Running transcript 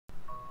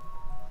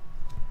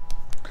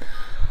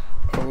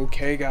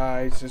Okay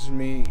guys, this is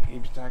me,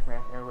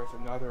 Stackman here with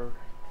another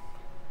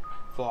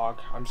vlog.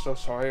 I'm so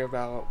sorry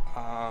about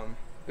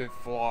the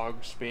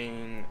vlogs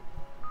being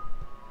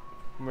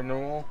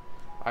minimal.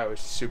 I was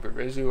super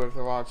busy with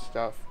a lot of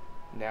stuff.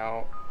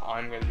 Now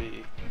I'm gonna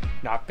be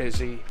not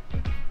busy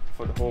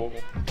for the whole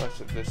rest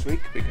of this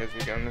week because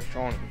we're going to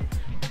Shawnee.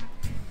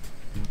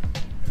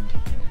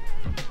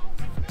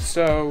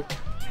 So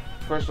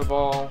first of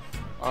all,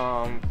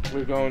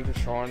 we're going to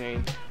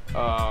Shawnee.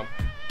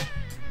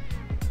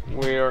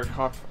 We are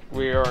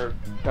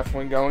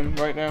definitely going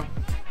right now.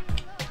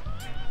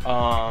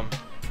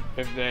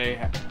 If they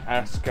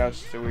ask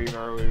us to leave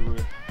early, we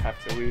have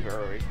to leave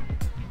early.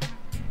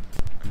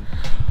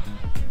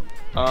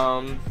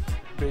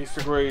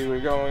 Basically, we're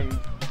going to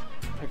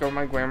pick up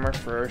my grandma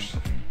first.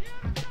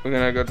 We're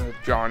gonna go to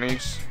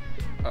Johnny's,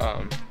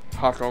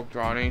 hot dog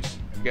Johnny's,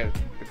 get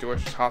a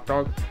delicious hot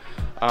dog.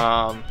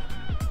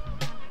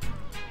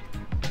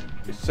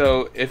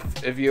 So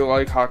if you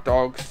like hot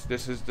dogs,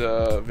 this is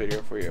the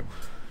video for you.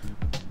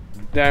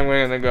 Then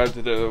we're gonna go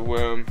to the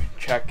room,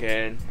 check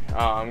in,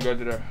 go to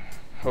the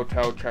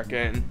hotel, check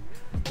in.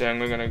 Then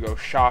we're gonna go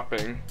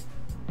shopping,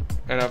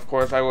 and of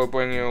course I will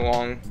bring you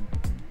along.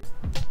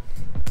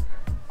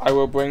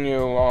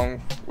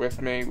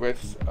 With me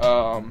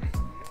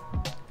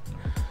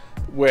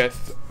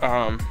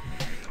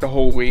the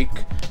whole week.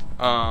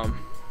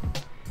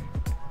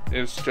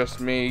 It's just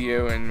me,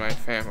 you, and my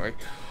family.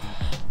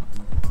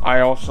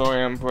 I also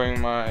am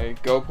bringing my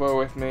GoPro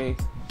with me,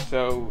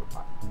 so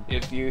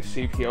if you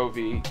see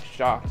POV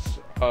shots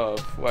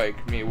of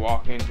like me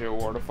walking to a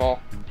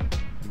waterfall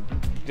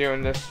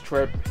during this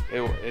trip,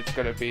 it's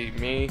gonna be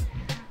me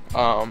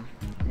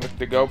with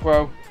the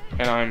GoPro,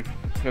 and I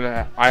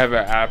have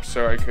an app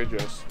so I could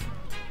just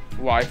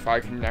Wi-Fi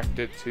connect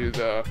it to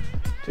the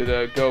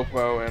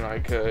GoPro, and I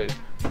could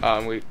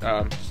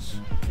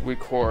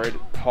record,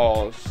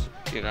 pause,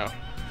 you know,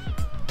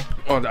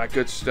 all that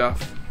good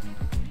stuff.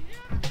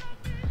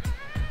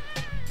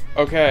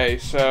 Okay,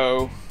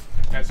 so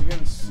as you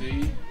can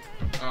see,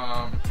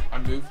 I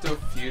moved a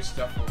few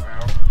stuff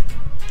around.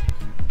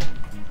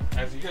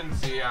 As you can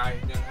see, I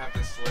didn't have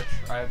the switch.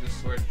 I had the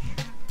switch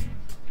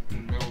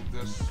in the middle of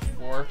this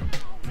floor.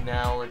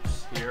 Now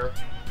it's here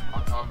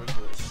on top of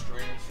the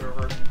streaming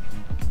server.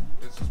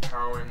 This is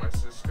powering my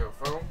Cisco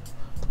phone.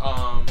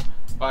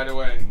 By the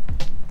way,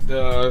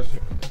 the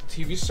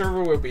TV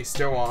server will be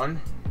still on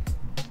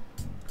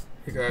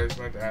because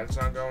my dad's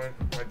not going.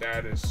 My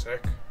dad is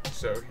sick,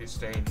 so he's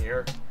staying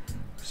here.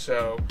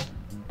 So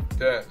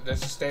this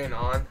is staying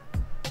on.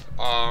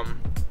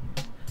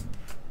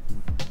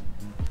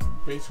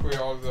 Basically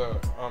all the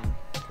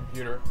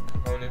computer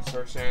components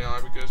are staying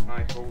on because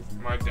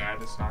my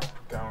dad is not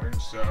going.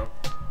 So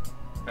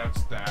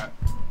that's that.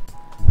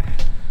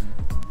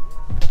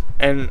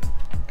 And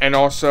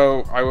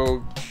also I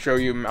will show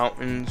you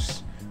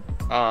mountains.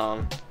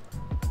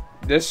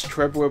 This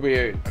trip will be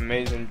an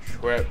amazing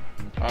trip.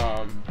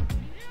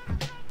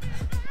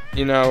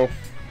 You know,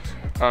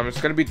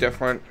 it's gonna be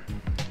different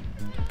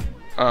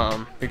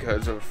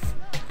because of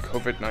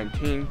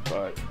COVID-19,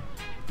 but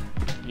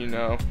you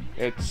know,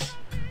 it's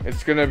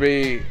gonna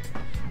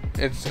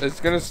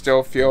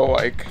still feel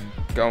like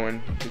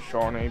going to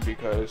Shawnee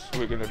because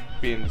we're gonna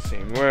be in the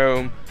same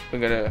room. We're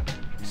gonna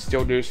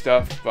still do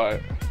stuff,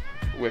 but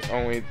with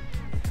only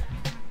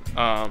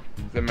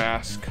the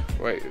mask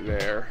right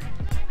there.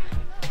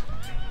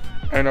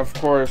 And of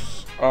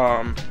course,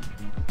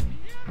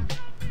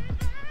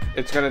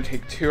 it's gonna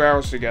take 2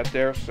 hours to get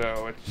there,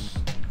 so it's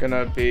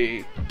gonna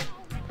be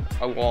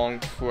a long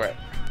trip,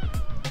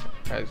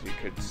 as you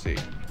could see.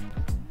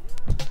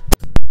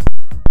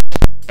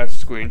 That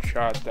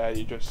screenshot that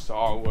you just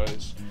saw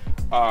was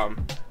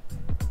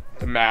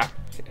the map.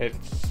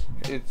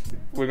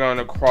 We're going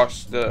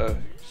across the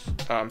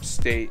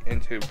state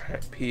into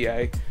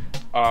PA,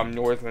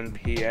 northern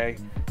PA,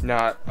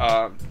 not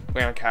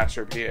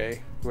Lancaster, PA,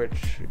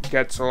 which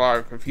gets a lot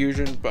of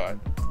confusion, but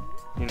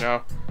you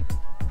know,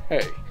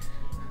 hey.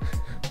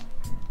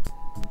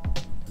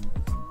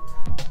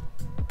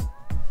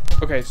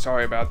 Okay,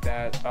 sorry about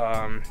that.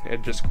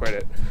 It just quit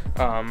it.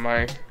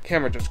 My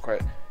camera just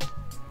quit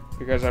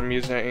because I'm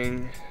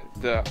using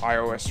the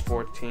iOS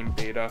 14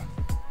 beta.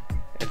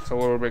 It's a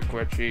little bit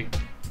glitchy.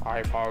 I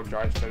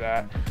apologize for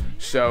that.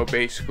 So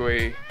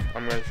basically,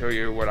 I'm going to show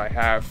you what I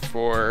have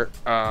for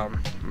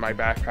my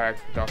backpack,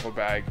 duffel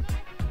bag,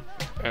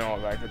 and all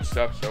that good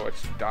stuff. So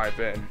let's dive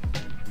in.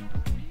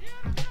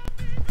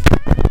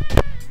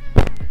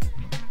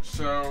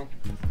 So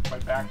my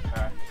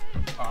backpack,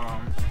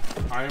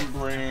 I'm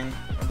bringing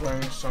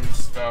some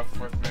stuff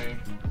with me.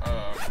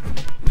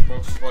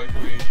 Most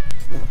likely,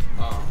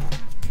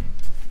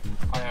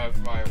 I have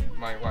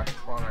my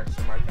electronics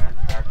in my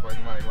backpack,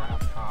 like my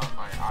laptop,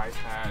 my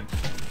iPad.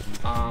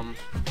 I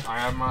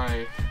have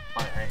my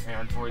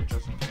Android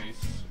just in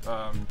case.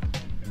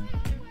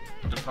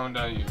 The phone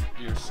that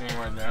you're seeing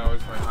right now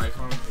is my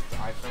iPhone. If the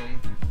iPhone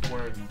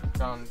were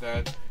found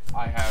dead,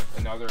 I have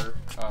another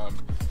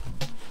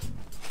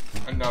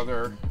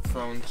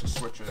phone to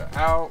switch it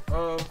out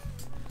of.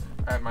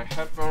 I have my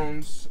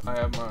headphones, I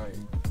have my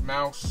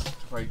mouse to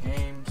play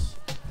games,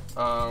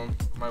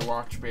 my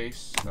watch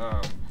base,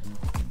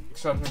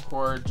 extension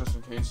cord just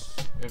in case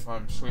if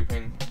I'm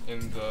sleeping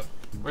in the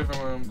living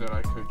room that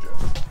I could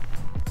just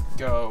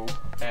go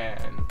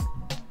and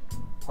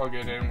plug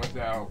it in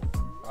without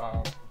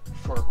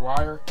short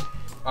wire.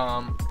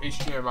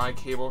 HDMI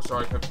cable so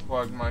I could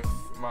plug my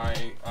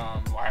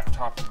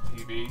laptop and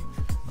TV,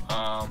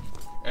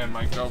 and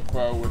my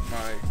GoPro with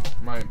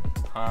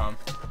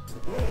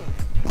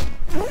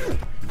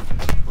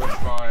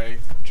my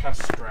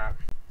chest strap.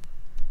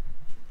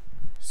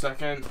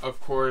 Second,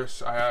 of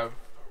course, I have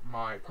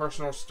my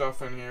personal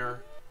stuff in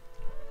here: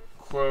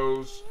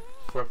 clothes,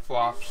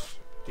 flip-flops,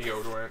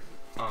 deodorant,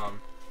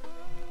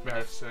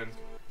 medicine,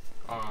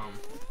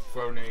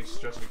 Flonase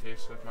just in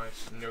case if my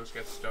nose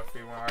gets stuffy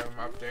when I'm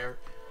up there.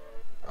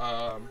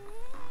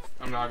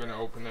 I'm not gonna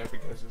open it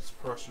because it's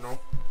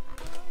personal.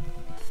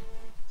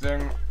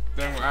 Then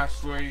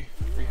lastly,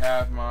 we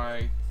have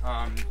my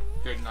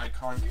good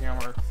Nikon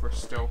camera for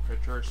still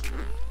pictures.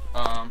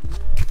 I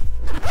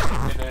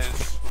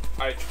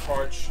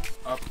charged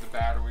up the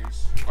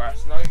batteries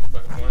last night,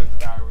 but one of the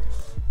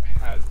batteries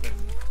has been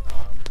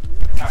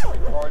halfway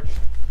charged.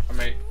 I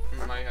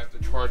might have to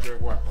charge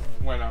it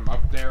when I'm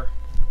up there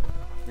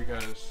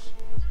because,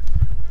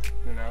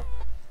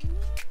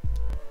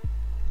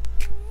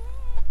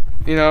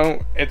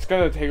 it's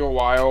gonna take a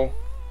while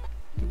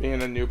to be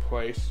in a new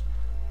place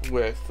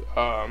with,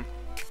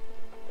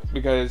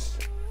 because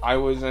I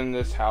was in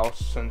this house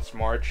since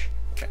March,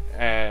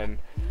 and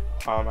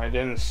I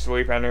didn't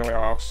sleep anywhere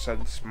else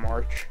since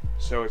March,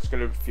 so it's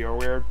gonna feel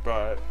weird,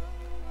 but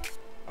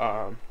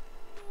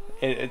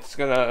it's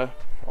gonna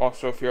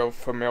also feel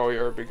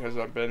familiar because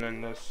I've been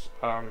in this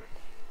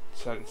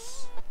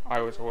since I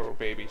was a little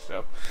baby,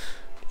 so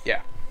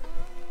yeah.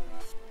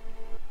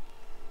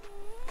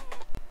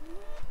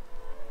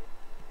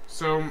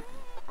 So,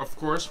 of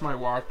course, my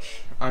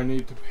watch, I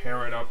need to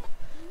pair it up.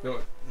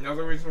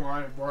 Another reason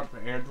why I brought the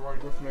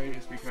Android with me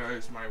is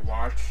because my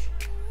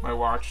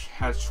watch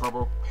has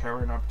trouble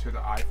pairing up to the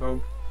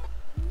iPhone.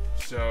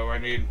 So I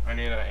need my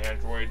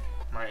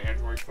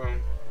Android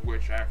phone,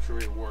 which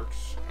actually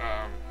works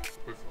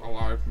with a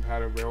lot of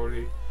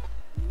compatibility,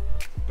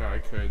 that I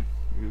could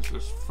use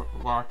this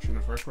watch in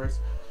the first place.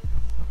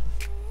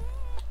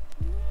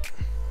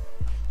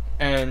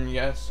 And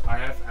yes, I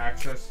have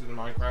access to the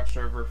Minecraft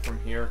server from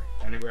here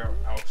anywhere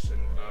else in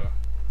the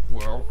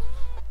world,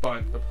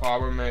 but the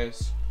problem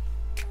is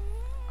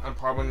I'm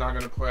probably not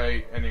going to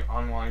play any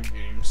online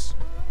games.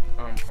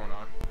 Hold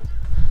on.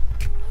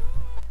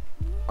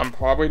 I'm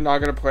probably not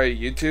going to play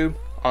YouTube,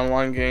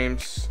 online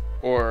games,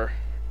 or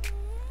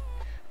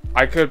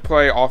I could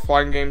play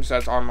offline games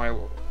that's on my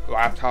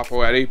laptop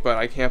already, but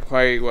I can't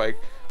play,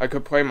 I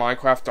could play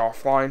Minecraft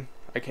offline.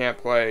 I can't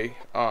play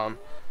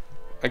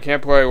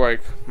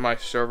my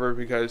server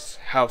because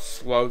how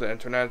slow the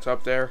internet's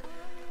up there.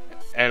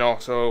 And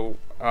also,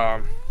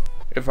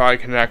 if I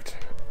connect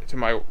to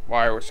my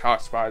wireless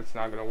hotspot, it's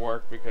not going to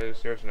work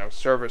because there's no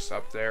service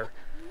up there.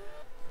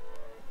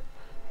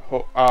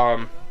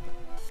 I'm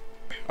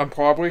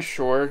probably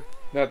sure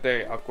that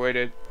they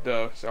upgraded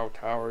the cell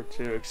tower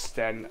to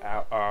extend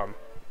out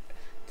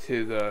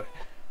to the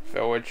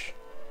village.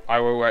 I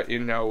will let you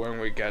know when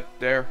we get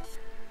there,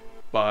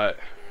 but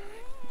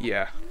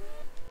yeah.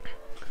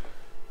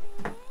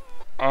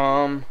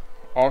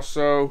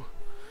 Also,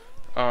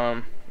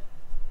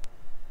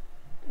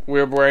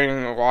 we're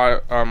bringing a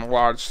lot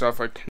of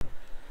stuff.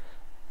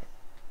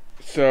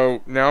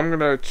 So now I'm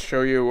gonna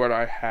show you what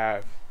I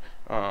have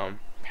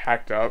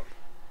packed up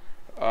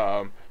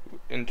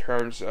in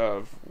terms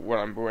of what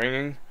I'm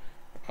bringing,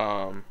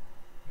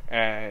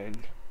 and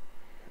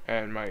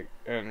my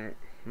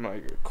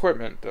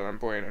equipment that I'm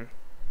bringing.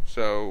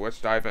 So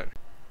let's dive in.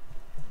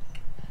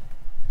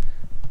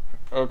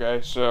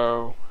 Okay,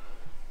 so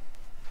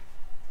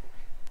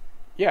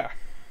yeah,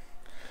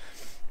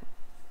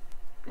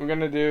 we're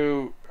gonna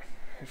do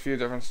a few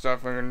different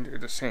stuff. We're gonna do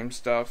the same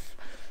stuff.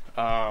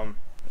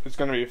 It's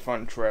gonna be a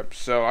fun trip.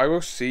 So I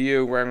will see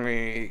you when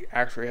we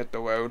actually hit the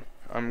road.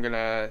 I'm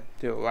gonna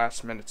do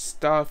last minute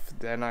stuff,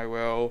 then I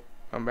will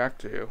come back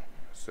to you.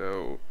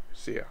 So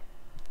see ya.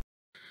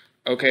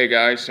 Okay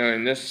guys, so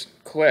in this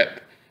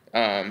clip,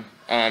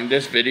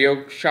 this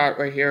video shot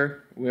right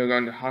here, we're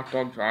going to Hot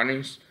Dog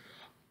Johnny's.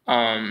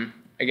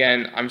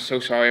 Again, I'm so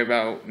sorry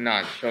about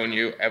not showing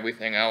you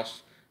everything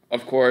else.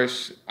 Of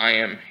course, I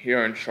am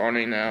here in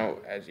Shawnee now,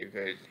 as you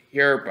could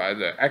hear by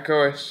the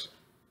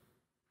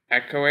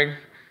echoing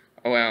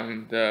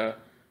around the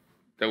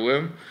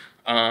room.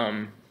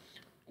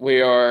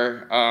 We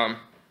are,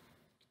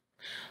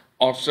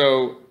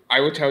 also, I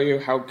will tell you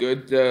how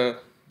good the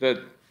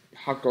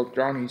Hot Dog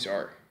Johnny's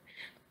are.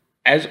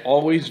 As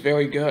always,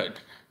 very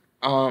good.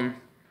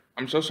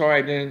 I'm so sorry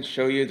I didn't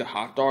show you the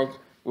hot dog.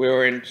 We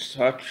were in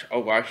such a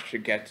rush to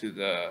get to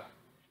the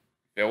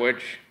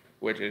village,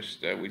 which is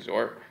the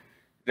resort,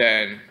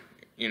 then,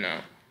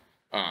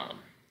 all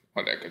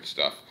that good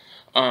stuff.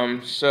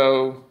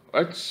 So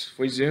let's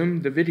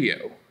resume the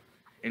video.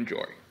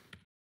 Enjoy.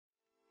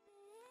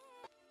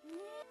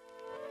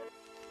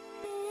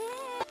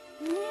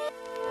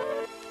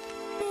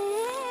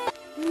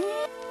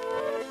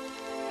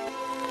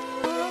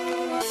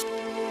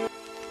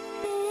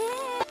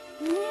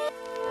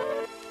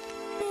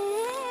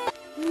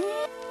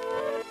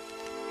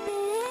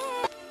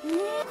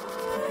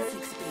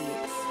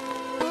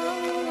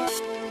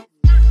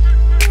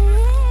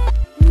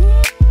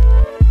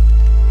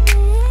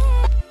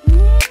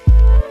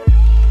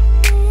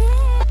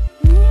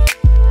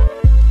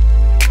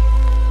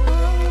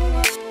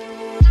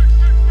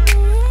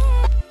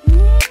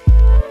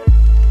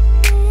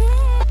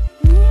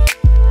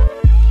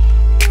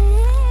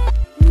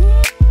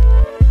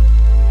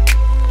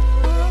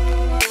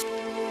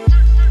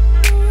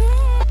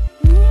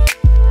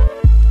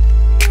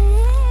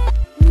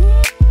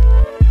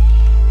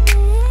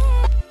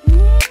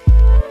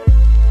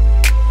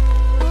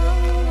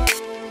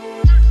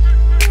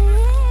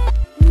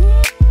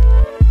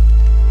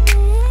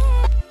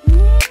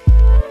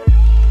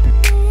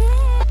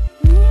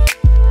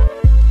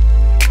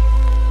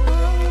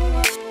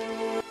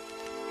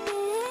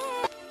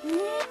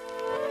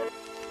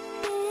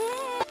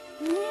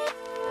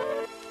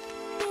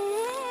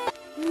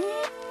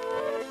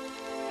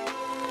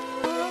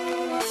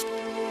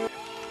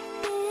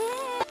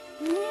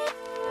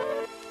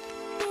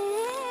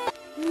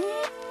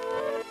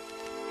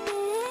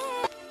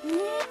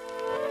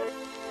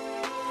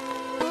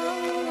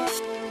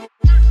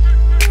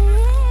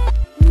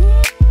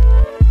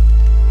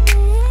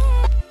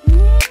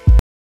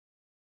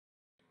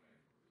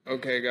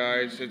 Okay,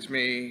 guys, it's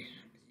me,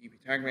 EP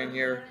Tagman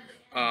here.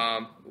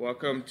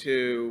 Welcome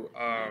to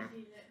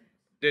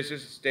this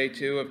is day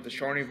 2 of the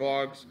Shawnee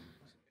vlogs.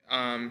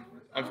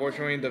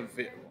 Unfortunately, the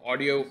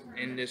audio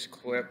in this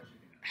clip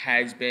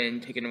has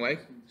been taken away,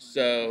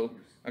 so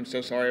I'm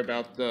so sorry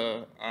about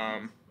the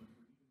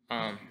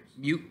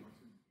mute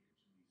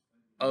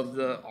of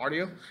the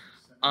audio.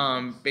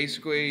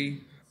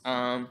 Basically,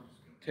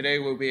 today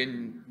will be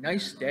a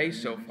nice day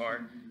so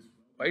far.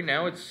 Right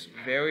now it's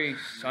very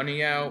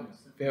sunny out,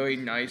 very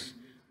nice.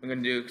 We're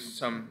gonna do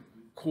some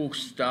cool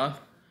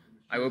stuff.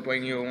 I will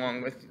bring you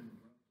along with.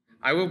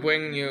 I will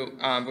bring you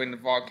bring the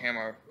vlog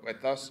camera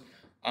with us.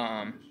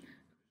 Um,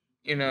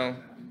 you know,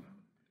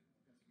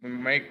 we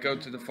might go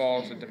to the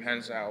falls. It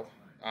depends how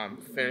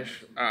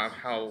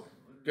how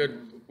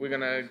good we're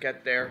gonna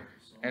get there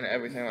and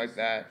everything like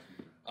that.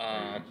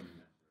 Um,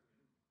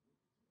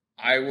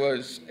 I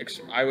was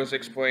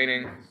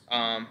explaining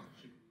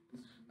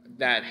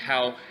that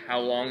how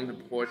long the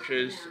porch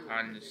is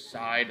on the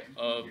side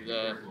of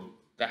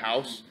the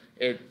house.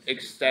 It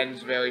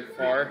extends very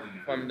far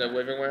from the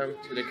living room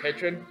to the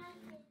kitchen,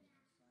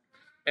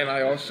 and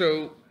I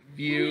also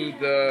view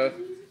the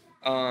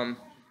um.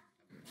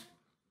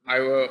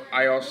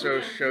 I also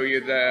show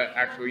you the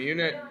actual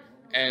unit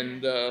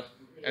and the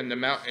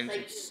mountains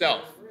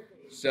itself.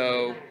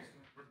 So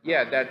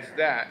yeah, that's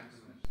that.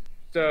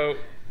 So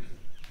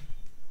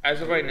as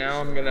of right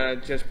now, I'm gonna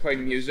just play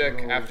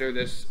music after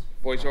this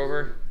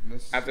voiceover.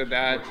 After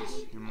that,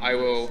 I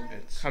will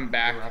come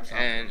back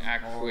and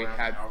actually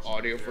have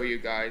audio for you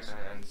guys.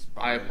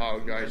 I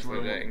apologize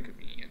for the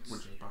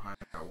inconvenience.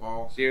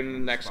 See you in the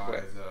next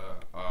clip.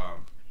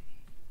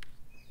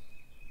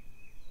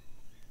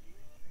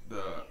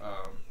 The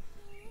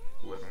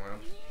living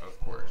room, of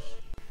course.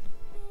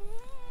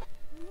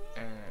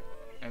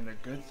 And the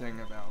good thing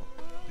about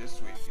this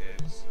week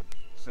is,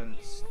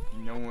 since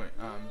no one,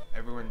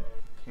 everyone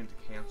came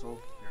to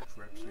cancel their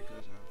trips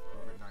because of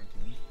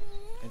COVID-19,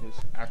 it is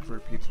actually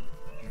peace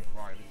and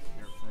quiet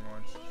here for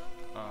once.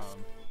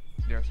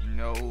 There's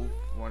no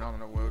one on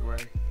the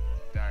roadway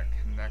that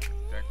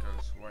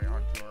goes right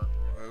onto our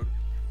road.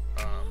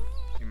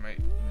 You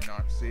might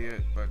not see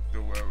it, but the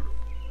road,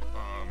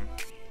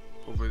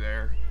 over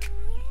there,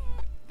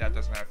 that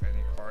doesn't have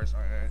any cars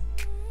on it,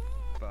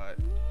 but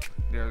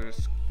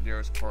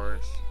there's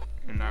cars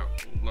in that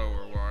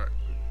lower lot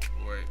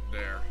right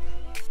there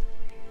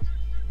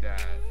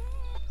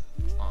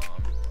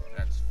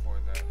that's for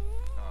the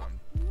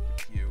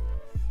queue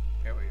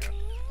area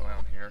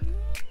around here.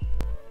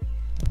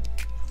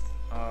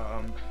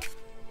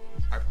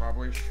 I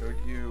probably showed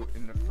you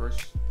in the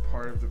first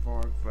part of the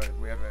vlog, but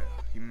we have a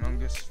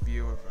humongous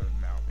view of the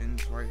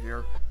mountains right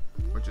here,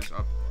 which is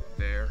up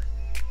there.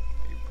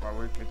 You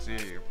probably could see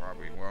it, you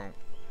probably won't.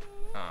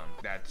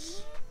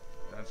 That's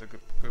a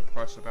good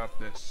plus about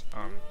this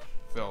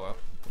villa,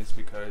 is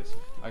because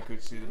I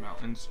could see the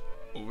mountains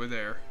over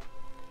there,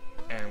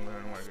 and we're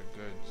in like a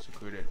good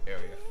secluded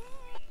area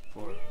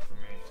for me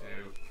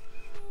to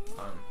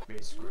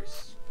basically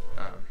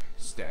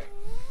stay.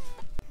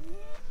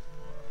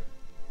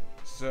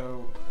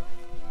 So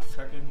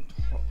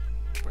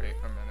wait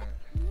a minute.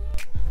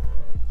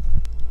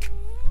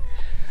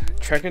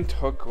 Check-in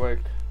took like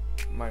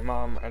my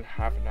mom and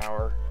half an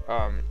hour,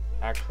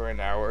 actually an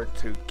hour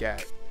to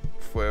get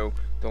through.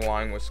 The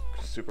line was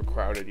super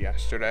crowded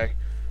yesterday,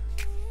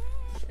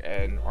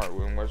 and our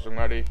room wasn't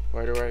ready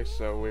right away,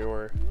 so we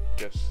were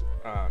just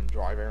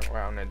driving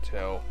around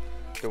until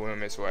the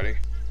room is ready.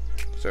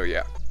 So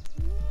yeah.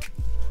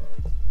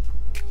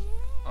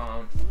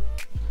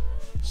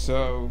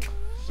 So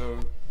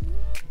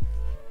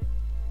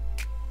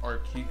our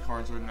key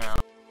cards are now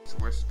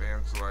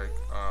wristbands like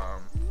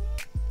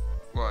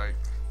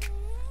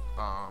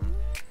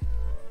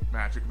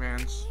magic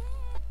bands,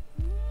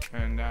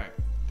 and that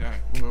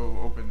will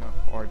open up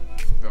our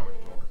villa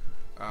door.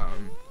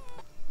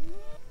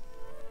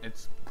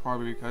 It's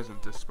probably because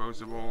of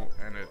disposable,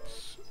 and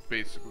it's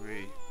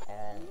basically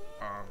all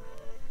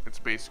it's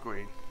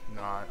basically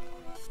not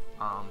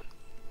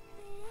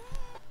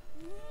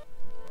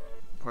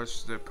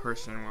plus the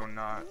person will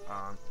not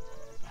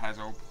has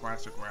old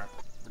plastic wrap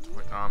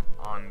between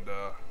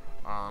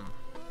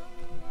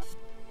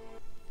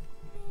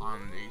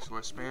on these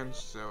wristbands,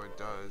 so it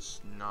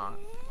does not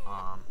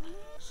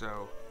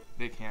so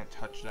they can't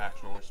touch the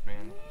actual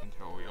wristband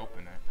until we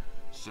open it.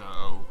 So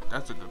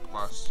that's a good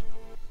plus.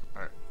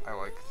 I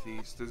like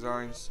these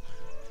designs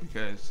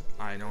because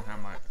I don't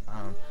have my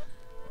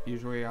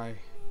usually I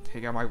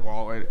take out my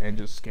wallet and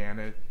just scan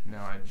it.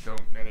 Now I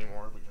don't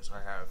anymore because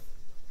I have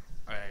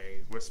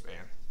a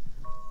wristband.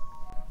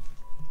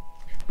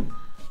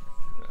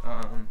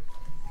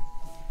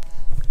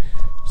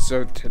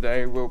 So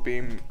today will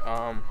be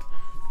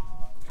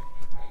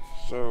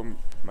so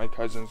my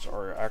cousins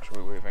are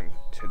actually leaving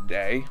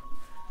today.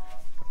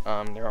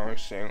 They're only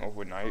staying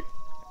overnight,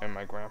 and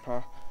my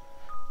grandpa.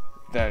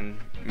 Then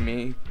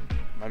me,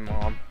 my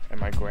mom, and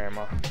my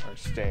grandma are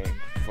staying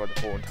for the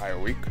whole entire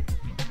week.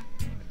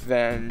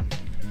 Then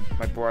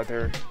my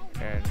brother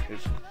and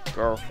his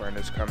girlfriend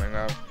is coming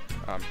up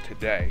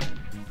today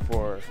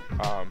for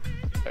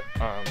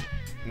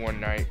one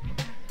night.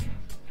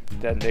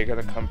 Then they're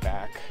gonna come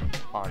back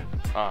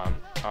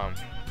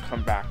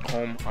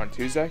home on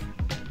Tuesday.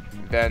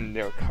 Then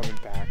they're coming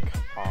back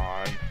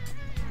on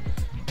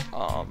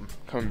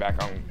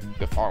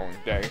the following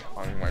day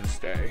on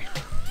Wednesday.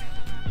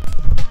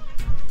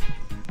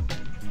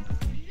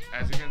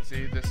 As you can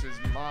see, this is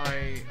what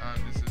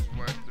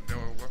the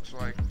villa looks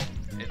like.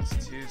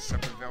 It's two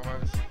separate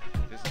villas.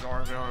 This is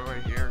our villa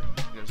right here.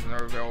 There's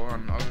another villa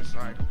on the other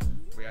side.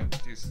 We have a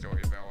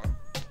 2-story villa.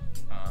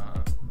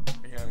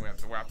 Again, we have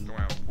the wrapped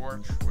around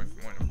porch with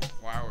wonderful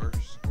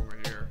flowers over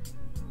here.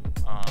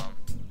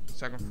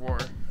 Second floor.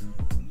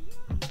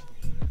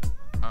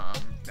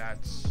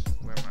 That's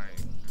where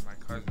my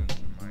cousins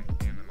and my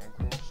aunt and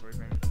uncle are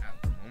sleeping at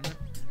the moment.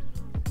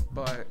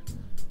 But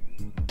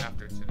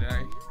after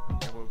today,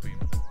 it will be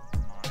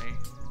my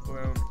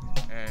room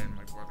and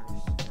my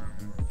brother's room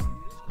and his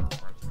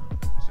girlfriend's room.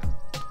 So,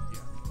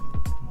 yeah.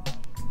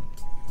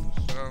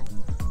 So,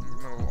 I'm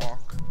gonna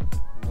walk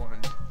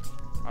one.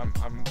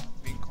 I'm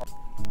being called.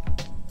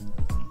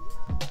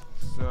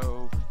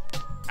 So,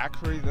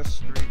 actually, this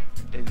street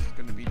is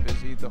gonna be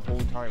busy the whole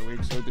entire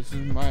week. So, this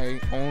is my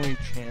only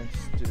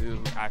chance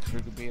to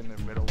actually be in the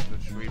middle of the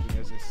street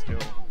because it's still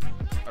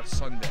a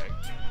Sunday.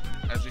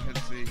 As you can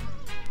see,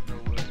 no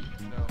one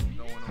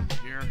over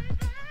here,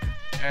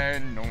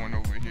 and no one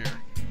over here.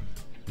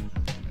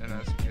 And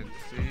as you can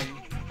see,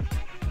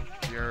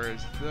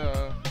 here's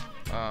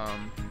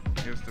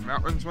the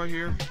mountains right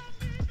here,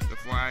 the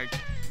flag,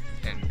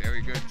 and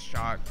very good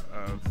shot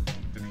of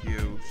the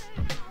Hughes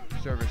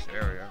service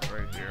area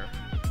right here.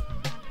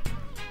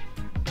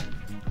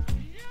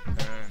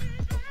 And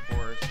of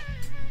course,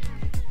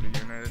 the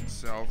unit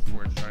itself,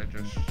 which I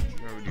just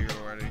showed you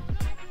already.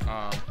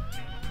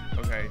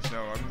 Okay, so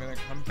I'm gonna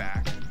come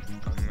back.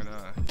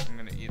 I'm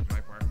gonna eat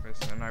my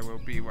breakfast, and I will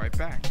be right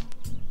back.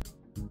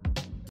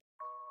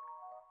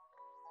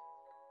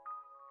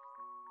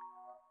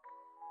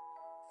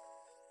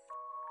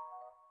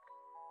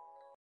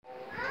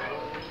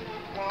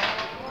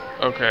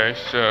 Okay,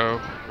 so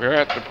we're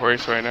at the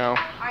place right now.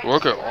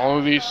 Look at all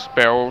of these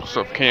barrels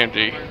of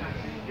candy.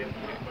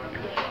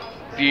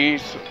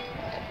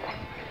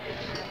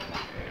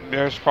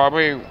 There's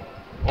probably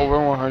over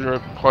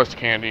 100 plus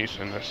candies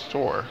in this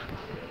store.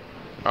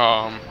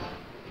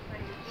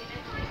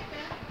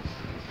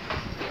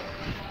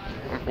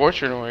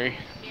 Unfortunately,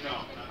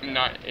 I'm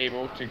not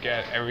able to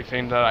get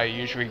everything that I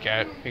usually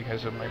get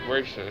because of my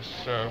braces.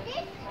 So,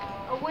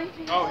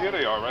 oh, here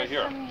they are, right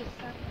here.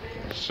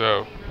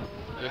 So,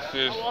 this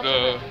is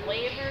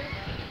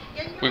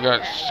we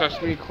got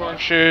sesame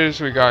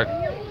crunches, we got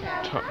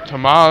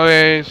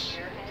tamales,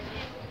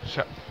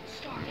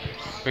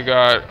 we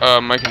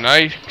got Mike and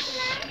Ike's,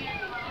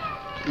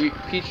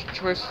 peach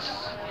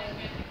twists.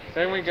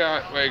 Then we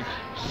got like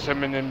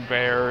cinnamon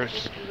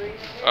bears,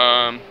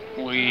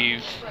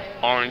 leaves,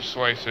 orange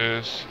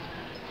slices,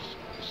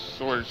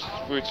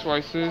 fruit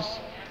slices.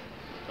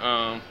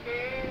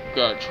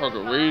 Got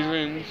chocolate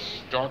raisins,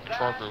 dark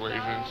chocolate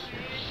raisins.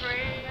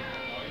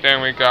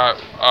 Then we got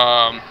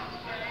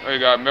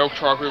milk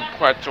chocolate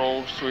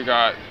pretzels. We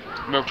got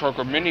milk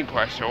chocolate mini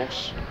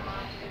pretzels.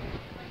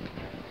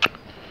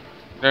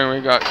 Then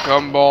we got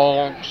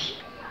gumballs.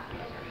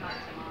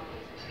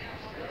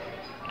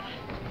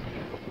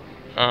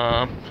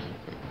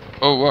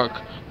 Oh look,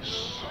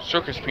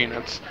 circus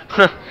peanuts.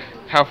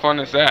 How fun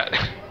is that?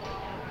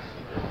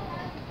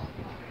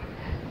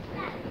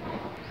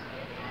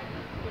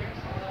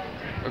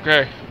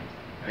 Okay,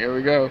 here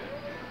we go.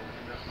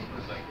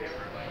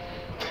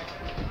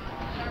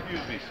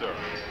 Excuse me, sir.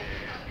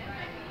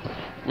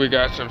 We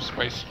got some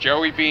spiced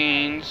jelly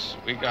beans.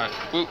 We got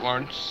Fruit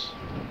Lunch.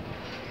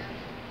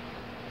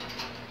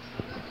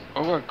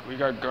 Oh look, we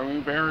got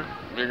gummy bear.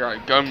 We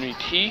got gummy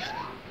teeth.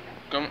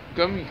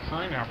 Gummy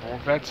pineapple.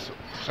 That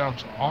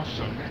sounds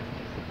awesome.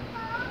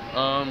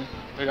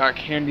 We got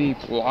candy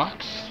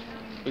blocks.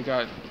 We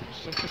got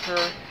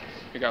Citrica.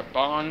 We got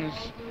bonds.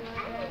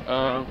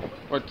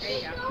 What's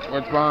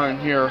behind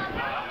here?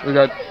 We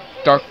got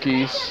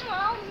duckies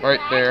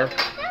right there.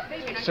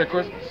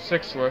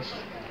 Sixless.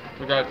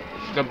 We got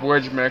the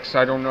bridge mix.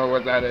 I don't know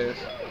what that is.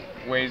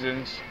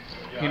 Raisins,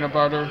 peanut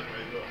butter,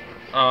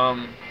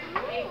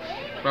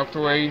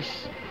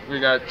 Melt-A-Ways. We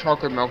got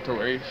chocolate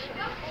Melt-A-Ways.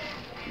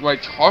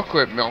 Like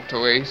chocolate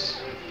Melt-A-Ways.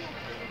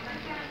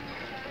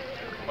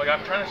 Like,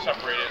 I'm trying to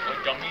separate it.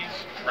 Like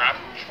gummies, wrapped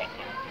in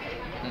chocolate.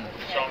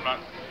 So I'm not.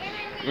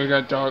 We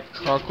got dark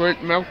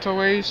chocolate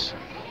Melt-A-Ways.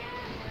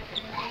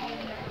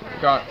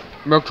 Got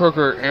milk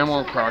chocolate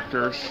animal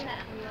crackers.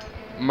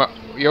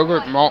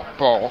 Yogurt malt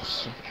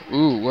balls.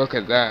 Ooh, look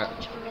at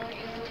that.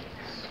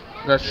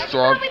 We got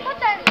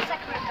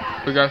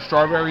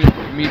strawberry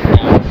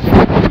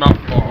meatballs. Malt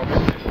balls.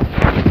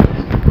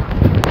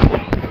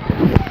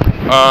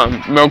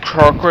 Milk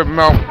chocolate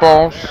melt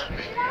balls.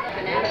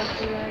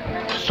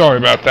 Sorry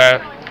about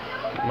that.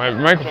 My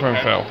microphone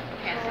fell.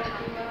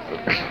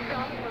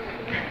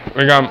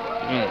 We got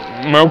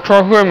milk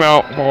chocolate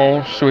melt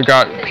balls. We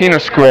got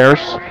peanut squares.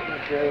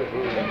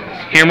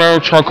 Hero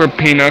chocolate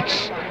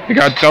peanuts. We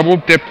got double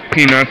dipped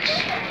peanuts.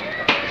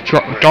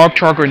 Dark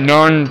chocolate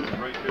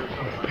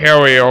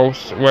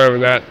non-pareos, whatever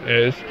that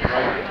is.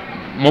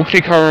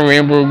 Multicolored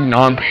rainbow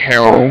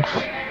non-pareos.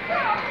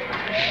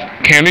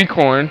 Candy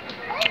corn.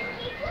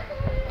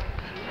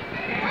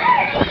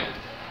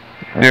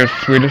 There's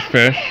Swedish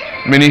fish.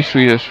 Mini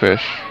Swedish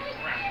fish.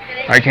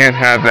 I can't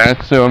have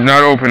that, so I'm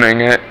not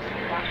opening it.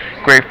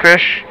 Great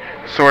fish.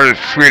 Sort of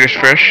Swedish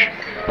fish.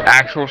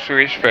 Actual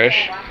Swedish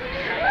fish.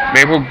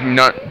 Maple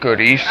nut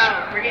goodies.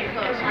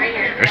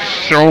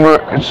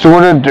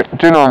 Assorted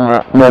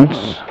dinner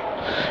mints.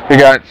 We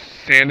got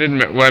sanded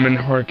lemon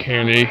heart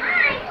candy.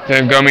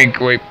 Then gummy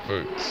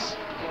grapefruits.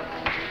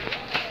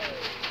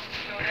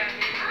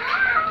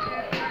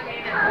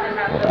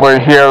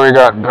 Right here we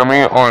got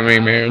gummy army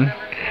man.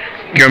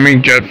 Gummy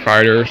jet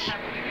fighters.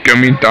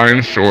 Gummy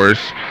dinosaurs.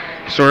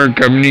 Sort of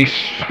gummy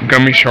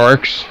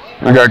sharks.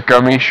 We got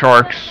gummy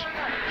sharks.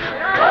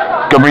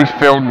 Gummy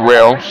filled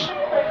whales.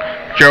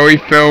 Jelly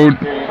filled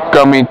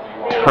gummy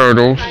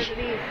turtles.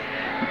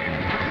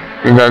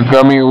 We got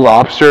gummy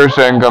lobsters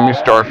and gummy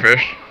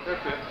starfish.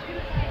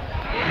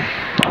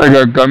 We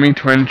got gummy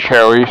twin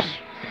cherries.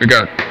 We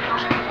got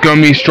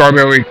gummy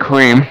strawberry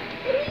cream.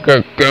 We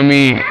got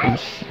gummy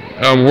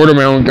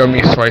watermelon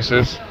gummy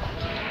slices.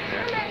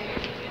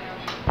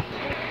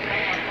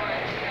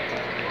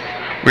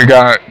 We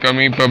got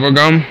gummy bubble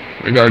gum.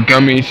 We got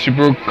gummy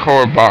super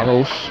color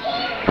bottles.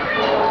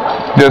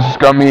 This is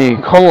gummy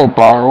color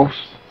bottles.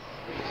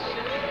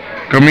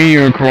 Gummy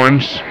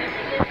unicorns.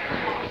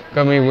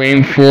 Gummy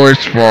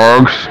rainforest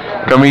frogs.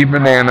 Gummy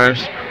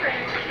bananas.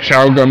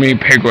 Sour gummy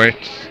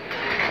piglets.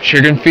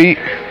 Chicken feet.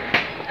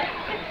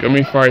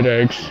 Gummy fried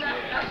eggs.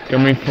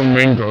 Gummy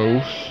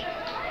flamingos.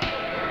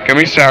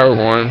 Gummy sour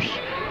worms.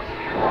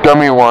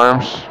 Gummy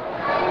worms.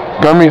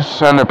 Gummy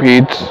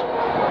centipedes.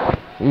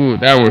 Ooh,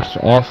 that was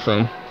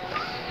awesome.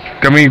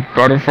 Gummy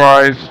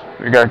butterflies.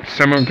 We got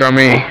summer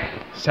gummy,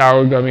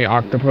 sour gummy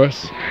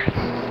octopus.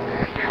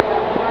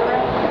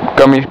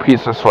 Gummy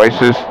pizza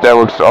slices. That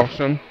looks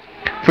awesome.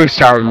 Fruit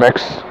sour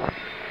mix.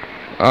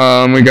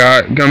 We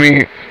got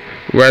gummy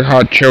red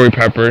hot chili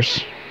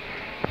peppers.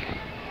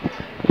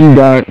 We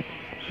got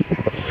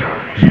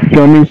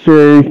gummy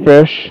soy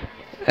fish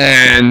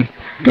and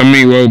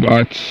gummy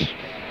robots.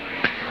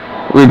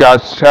 We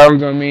got sour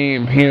gummy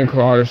and pina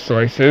colada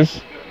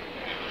slices.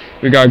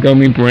 We got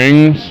gummy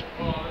brains,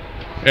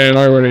 and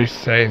I already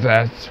say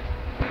that.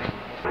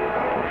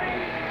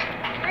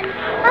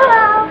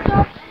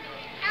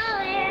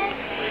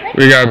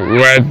 We got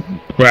red,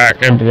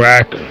 black, and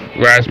black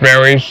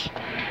raspberries.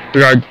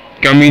 We got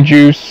gummy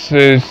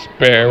juices,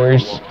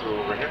 berries,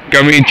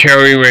 gummy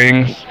cherry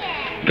rings,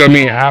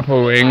 gummy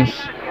apple rings,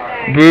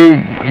 blue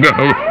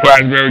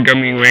raspberry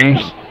gummy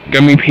rings,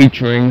 gummy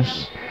peach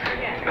rings.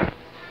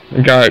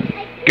 We got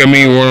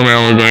gummy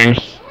watermelon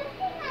rings.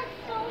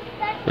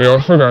 We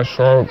also got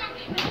straw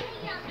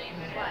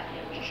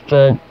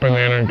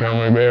banana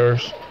gummy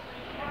bears.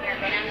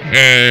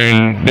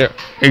 And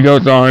it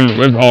goes on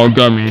with all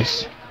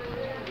gummies.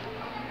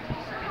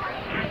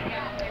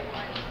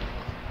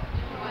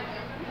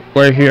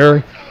 Right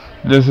here,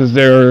 this is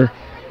their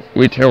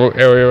retail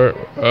area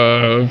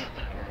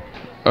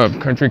of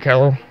Country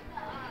Kettle.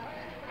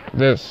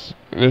 This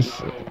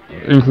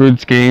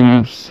includes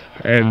games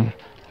and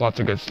lots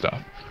of good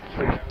stuff.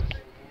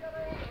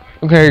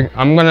 Okay,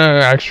 I'm gonna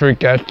actually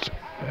get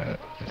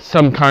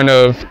some kind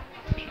of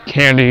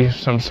candy,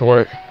 some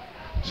sort.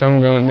 So I'm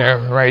going there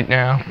right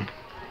now.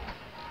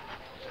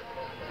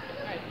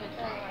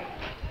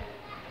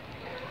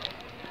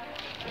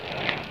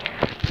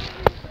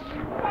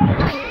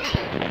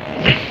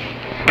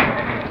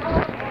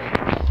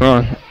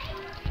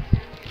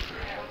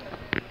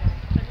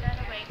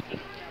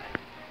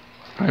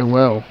 I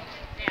will.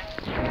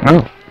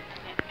 Oh.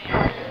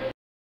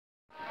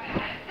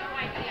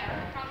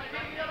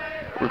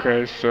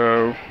 Okay,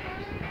 so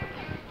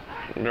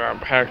we got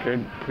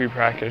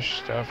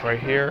pre-packaged stuff right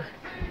here.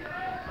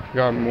 We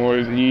got more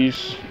of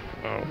these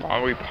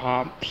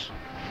lollipops.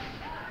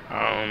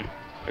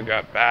 We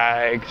got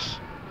bags.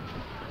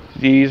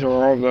 These are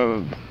all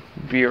the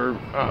beer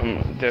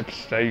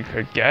dips that you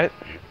could get,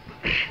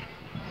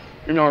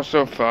 and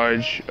also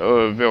fudge,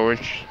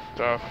 village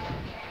stuff.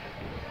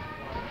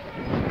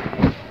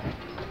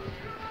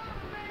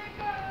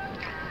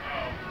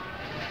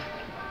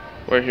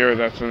 Right here,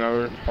 that's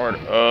another part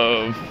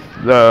of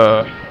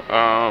the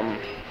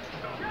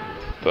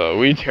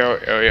retail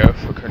area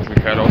for Country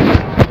Kettle.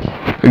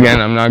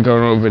 Again, I'm not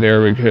going over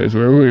there because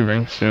we're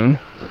leaving soon.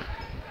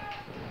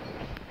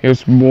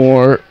 Here's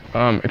more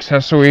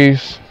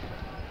accessories.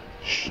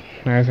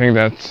 I think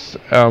that's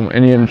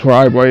Indian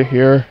tribe right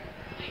here.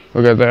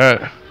 Look at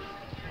that.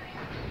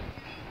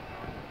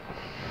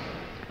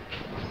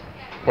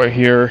 Right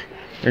here,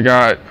 we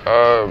got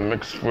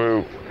mixed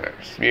fruit,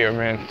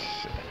 spearmint,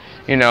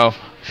 you know,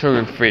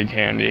 sugar-free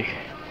candy.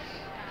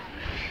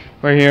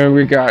 Right here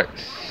we got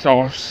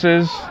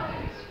sauces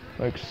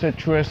like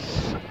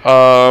citrus,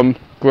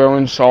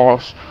 grilled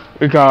sauce.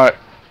 We got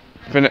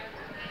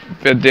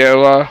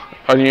vanilla,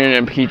 onion,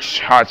 and peach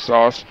hot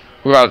sauce.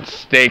 We got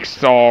steak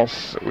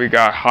sauce. We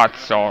got hot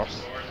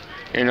sauce.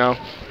 You know.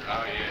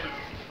 Oh yeah.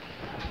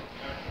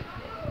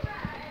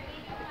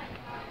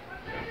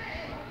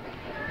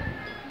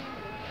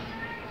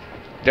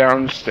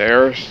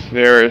 Downstairs,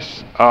 there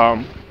is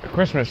a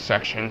Christmas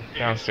section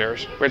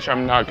downstairs, which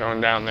I'm not going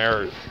down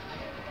there.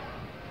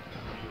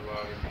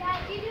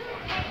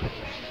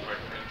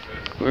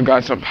 We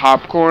got some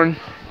popcorn.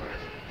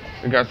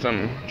 We got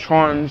some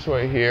charms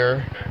right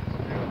here.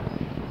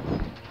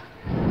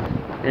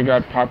 We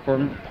got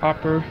popcorn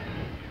popper.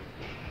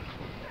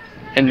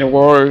 And the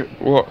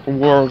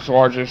world's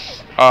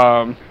largest,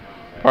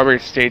 probably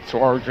state's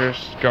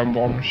largest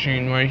gumball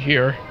machine right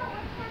here.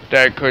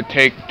 That could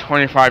take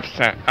 25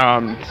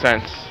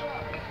 cents.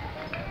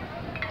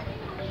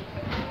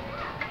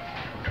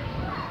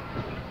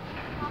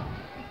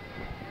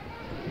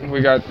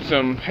 We got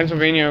some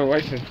Pennsylvania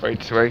license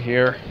plates right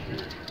here.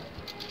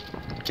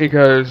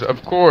 Because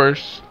of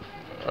course,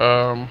 we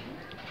are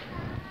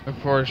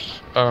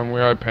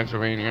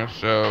Pennsylvania,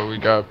 so we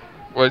got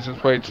license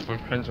plates for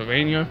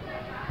Pennsylvania.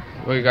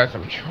 We got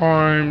some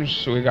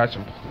charms. We got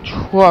some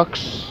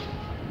trucks.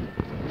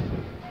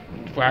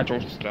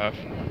 Fragile stuff.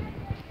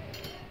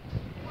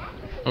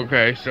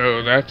 Okay,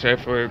 so that's it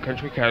for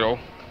Country Kettle.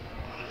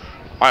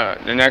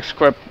 The next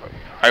clip,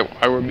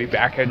 I will be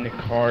back in the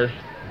car,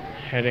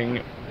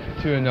 heading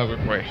to another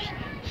place.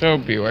 So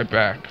be right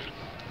back.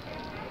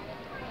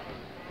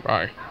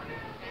 Bye.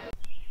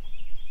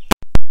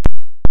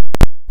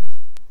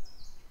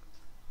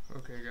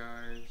 Okay,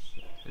 guys,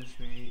 it's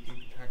me,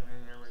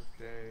 checking here with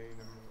day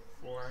number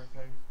 4, I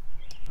think,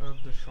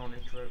 of the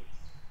Shawnee trip.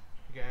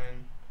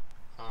 Again,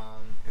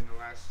 in the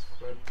last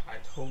clip, I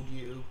told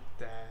you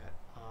that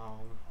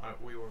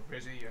we were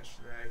busy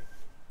yesterday,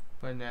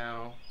 but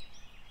now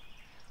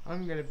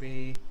I'm gonna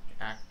be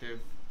active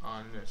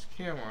on this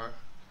camera,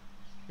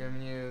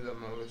 giving you the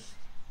most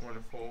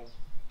wonderful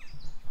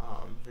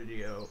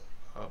video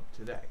of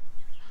today.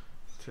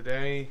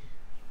 Today,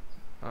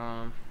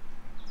 as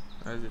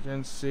you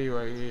can see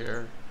right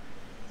here,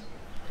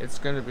 it's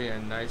gonna be a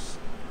nice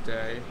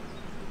day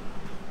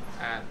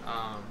at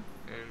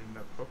in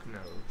the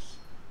Poconos.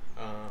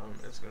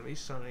 It's gonna be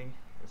sunny.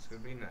 It's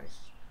gonna be nice.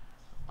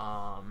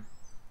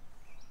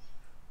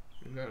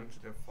 We're going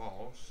to the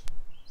falls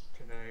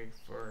today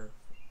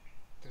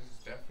this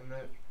is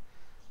definite.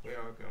 We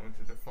are going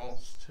to the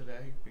falls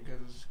today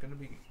because it's gonna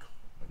be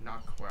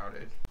not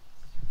crowded.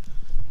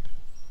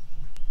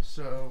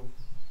 So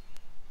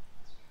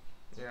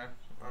yeah,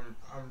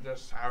 I'm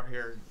just out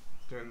here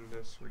doing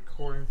this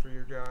recording for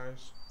you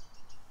guys.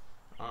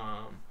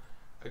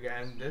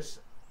 Again, this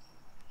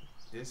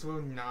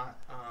will not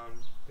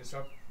this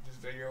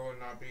video will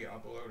not be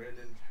uploaded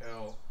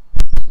until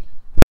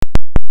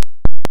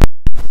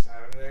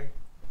Saturday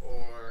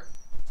or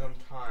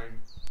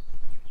sometime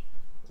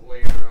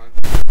later on.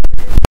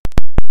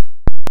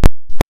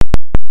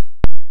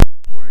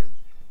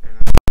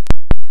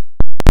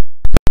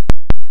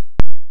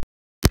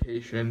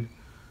 Vacation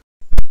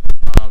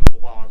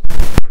vlog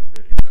one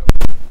video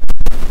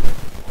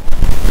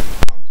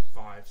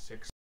 5,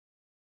 6.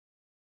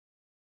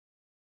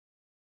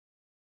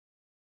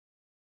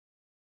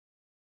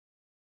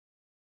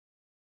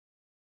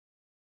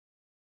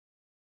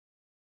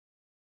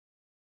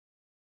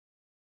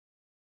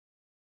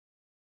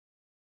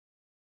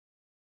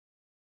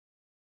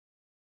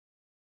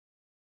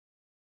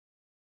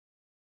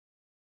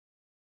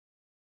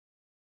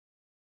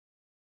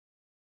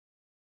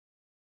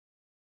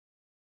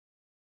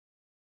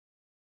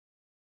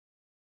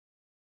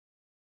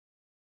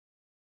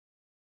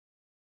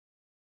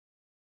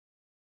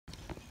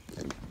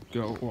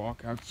 Go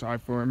walk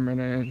outside for a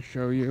minute and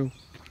show you.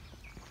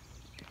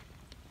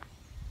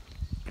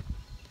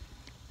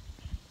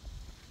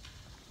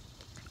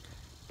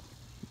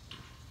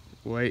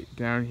 Right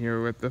down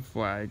here with the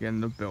flag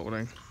and the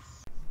building.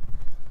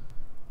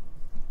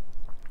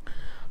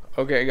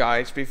 Okay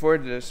guys, before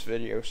this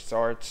video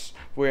starts,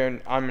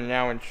 I'm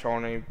now in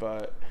Shawnee,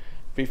 but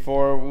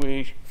before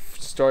we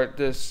start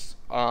this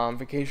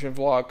vacation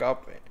vlog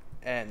up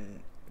and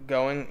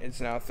going,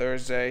 it's now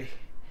Thursday.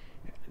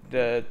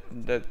 The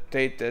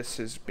date this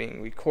is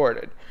being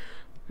recorded.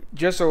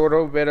 Just a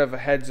little bit of a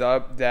heads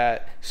up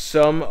that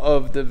some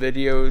of the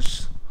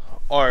videos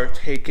are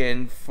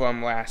taken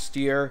from last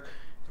year.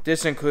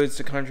 This includes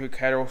the Country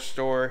Kettle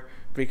store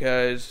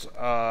because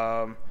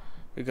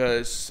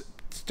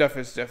stuff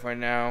is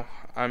different now.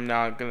 I'm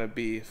not gonna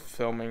be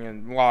filming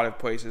in a lot of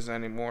places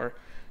anymore,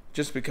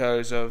 just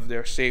because of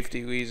their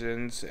safety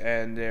reasons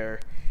and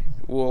their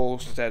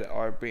rules that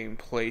are being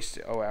placed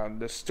around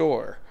the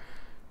store.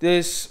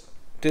 This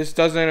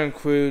doesn't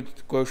include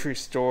grocery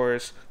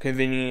stores,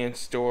 convenience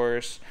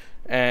stores,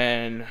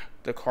 and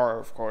the car,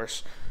 of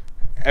course.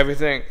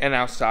 Everything, and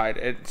outside.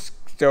 It's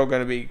still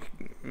going to be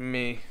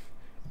me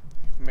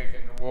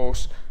making the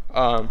rules.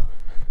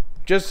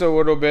 Just a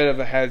little bit of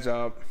a heads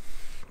up.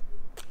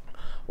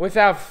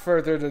 Without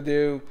further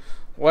ado,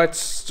 let's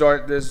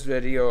start this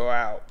video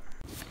out.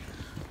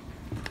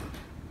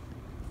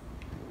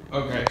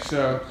 Okay,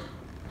 so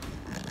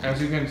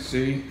as you can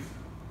see,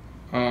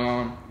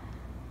 the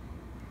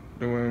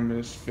room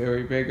is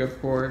very big,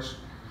 of course.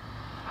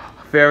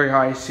 Very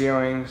high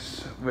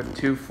ceilings with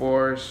 2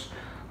 floors.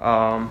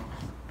 Right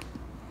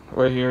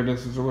here,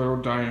 this is a little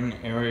dining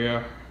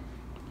area.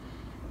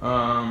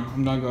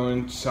 I'm not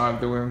going inside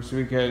the rooms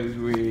because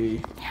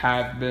we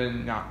have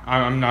been.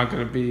 I'm not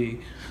going to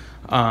be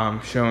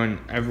showing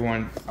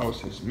everyone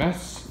else's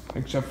mess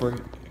except for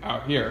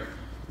out here.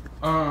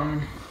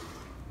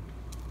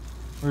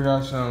 We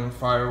got some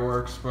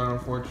fireworks, but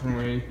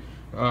unfortunately,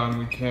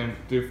 we can't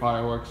do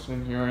fireworks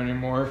in here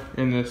anymore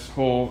in this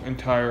whole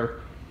entire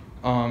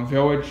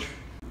village.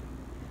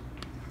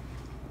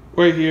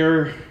 Right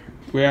here,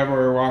 we have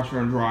our washer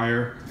and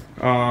dryer.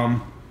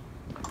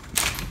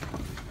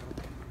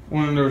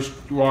 One of those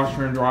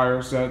washer and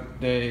dryers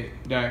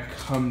that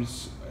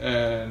comes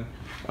and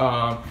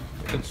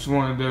it's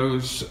one of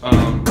those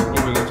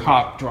over the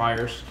top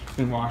dryers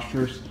and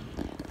washers.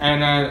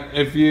 And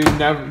if you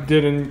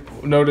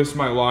didn't notice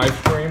my live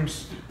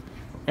streams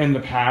in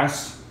the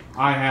past,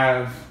 I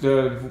have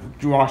the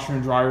washer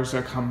and dryers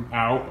that come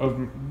out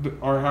of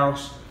our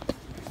house.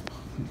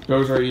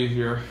 Those are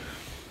easier.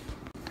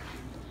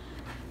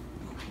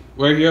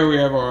 Right here we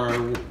have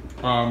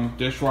our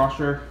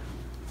dishwasher.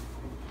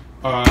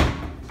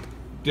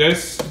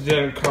 This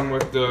didn't come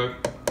with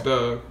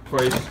the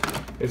place.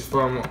 It's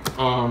from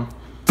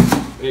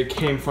it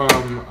came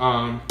from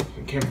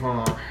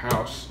our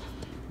house.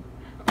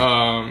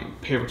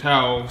 Paper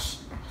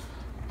towels.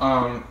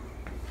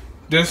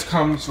 This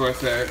comes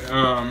with it,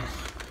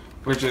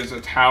 which is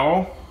a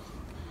towel,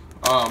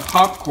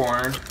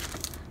 popcorn,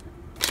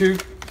 two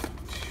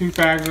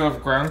bags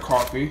of ground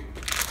coffee,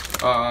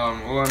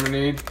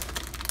 lemonade,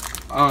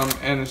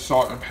 and a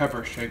salt and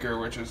pepper shaker,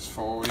 which is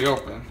fully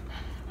open.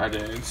 I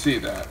didn't see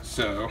that,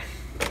 so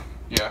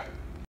yeah.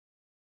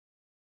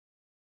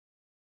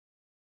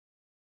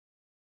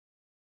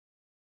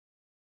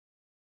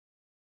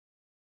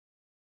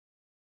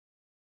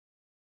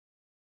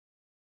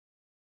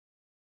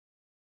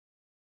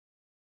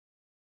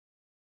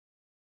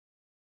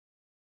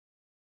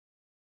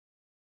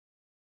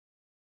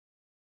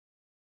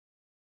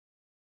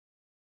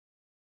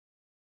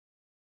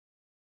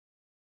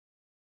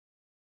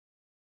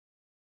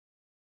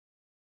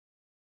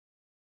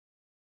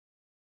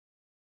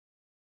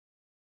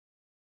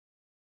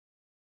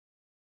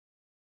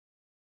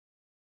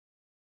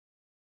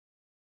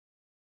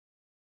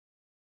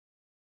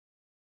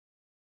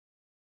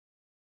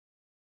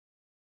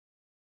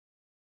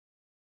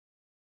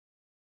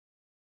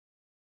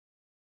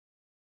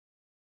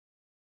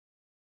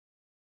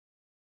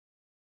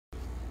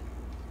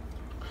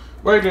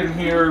 Right in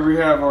here we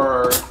have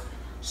our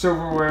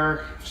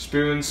silverware,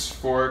 spoons,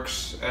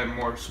 forks, and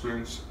more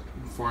spoons,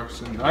 forks,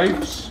 and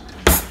knives.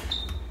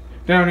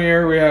 Down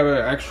here we have an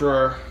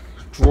extra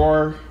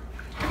drawer.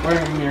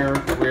 Right in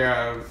here we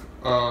have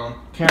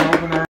can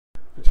opener,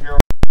 potato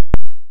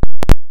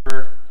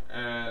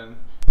and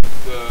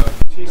the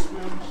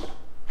teaspoons.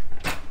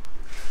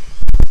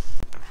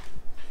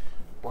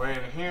 Right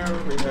in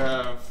here we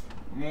have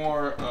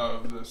more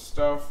of the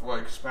stuff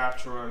like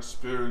spatulas,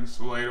 spoons,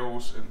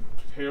 ladles, and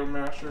potato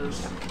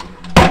mashers.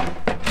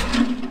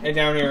 And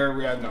down here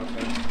we have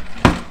nothing.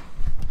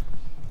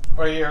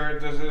 Right here,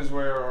 this is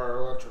where our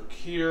electric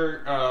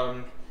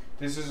heater.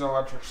 This is an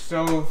electric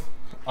stove.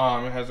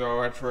 It has an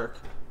electric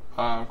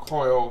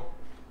coil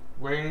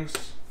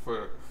rings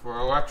for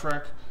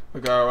electric.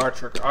 We got an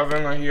electric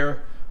oven right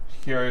here.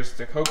 Here is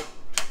the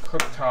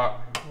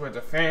cooktop with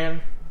the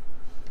fan.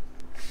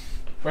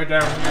 Right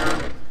down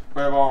here,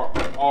 we have all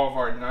of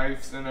our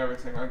knives and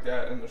everything like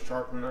that, and the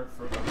sharpener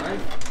for the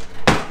knife.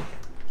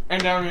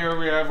 And down here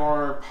we have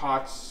our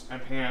pots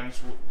and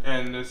pans,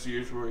 and this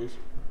usually is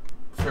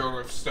filled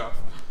with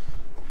stuff.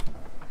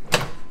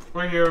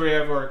 Right here we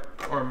have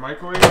our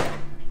microwave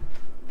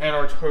and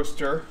our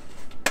toaster.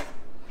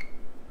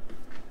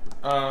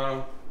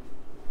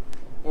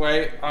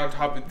 Right on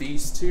top of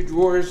these two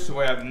drawers,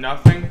 we have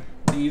nothing.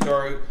 These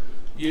are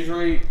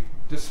usually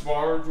the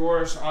smaller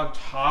drawers on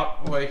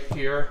top, right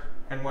here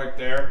and right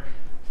there.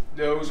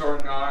 Those are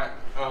not,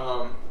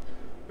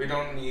 we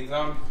don't need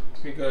them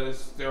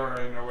because they're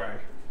in the way.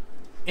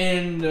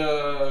 In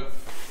the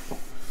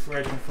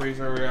fridge and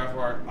freezer, we have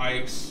our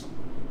ice,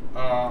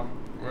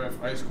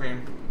 with ice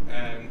cream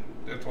and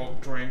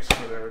adult drinks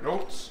for the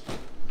adults.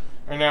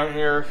 And down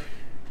here,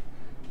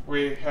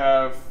 we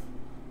have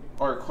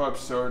our club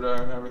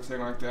soda and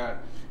everything like that,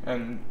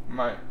 and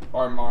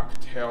our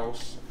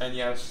mocktails. And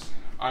yes,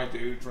 I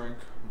do drink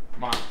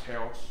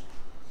mocktails.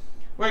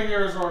 Right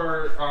here is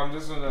our,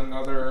 this is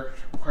another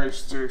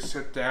place to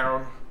sit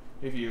down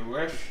if you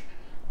wish.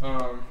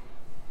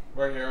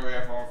 Right here we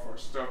have all of our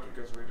stuff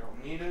because we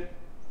don't need it.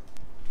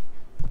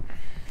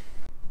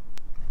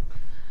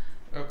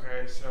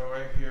 Okay, so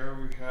right here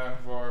we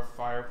have our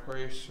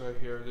fireplace. Right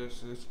here,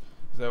 this is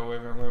the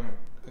living room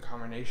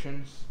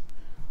accommodations.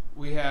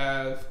 We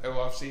have a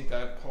love seat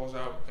that pulls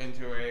up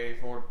into a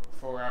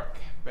fold-out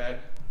bed.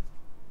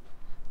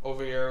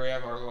 Over here we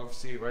have our love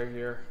seat right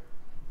here.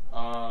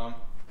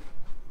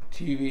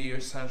 TV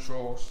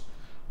essentials.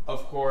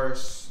 Of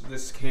course,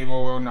 this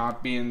cable will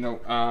not be in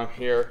the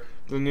here.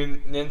 The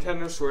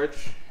Nintendo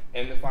Switch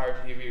and the Fire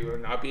TV will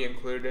not be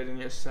included in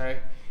your stay.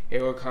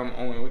 It will come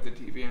only with the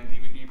TV and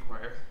DVD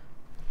player.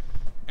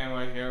 And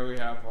right here we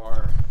have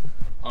our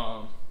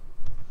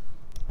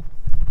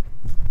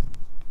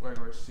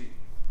regular seat.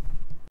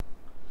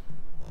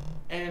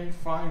 And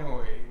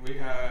finally, we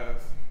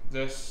have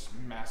this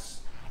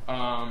mess.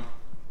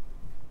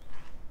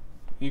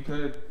 You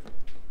could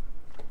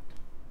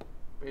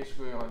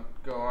basically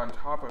go on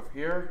top of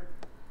here.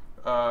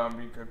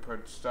 You could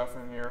put stuff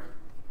in here.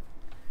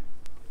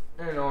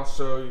 And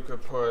also you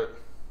could put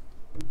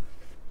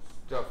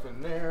stuff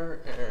in there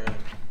and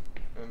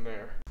in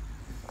there.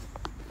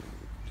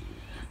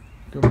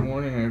 Good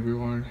morning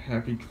everyone,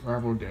 happy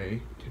travel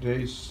day.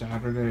 Today's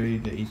Saturday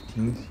the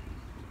 18th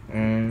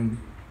and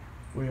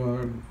we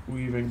are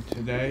leaving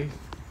today.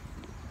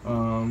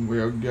 We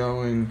are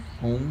going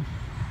home.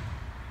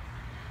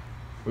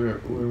 We're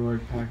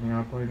like packing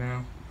up right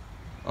now.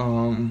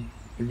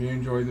 If you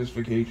enjoyed this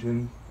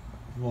vacation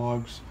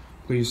vlogs,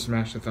 please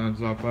smash the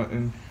thumbs up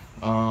button.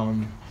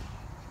 I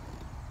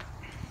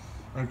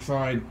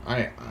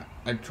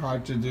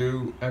tried to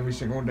do every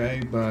single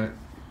day, but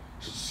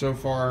so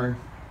far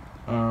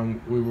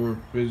we were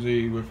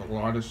busy with a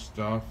lot of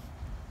stuff.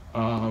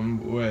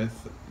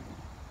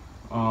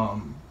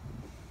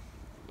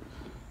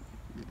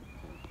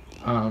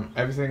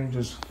 Everything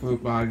just flew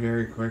by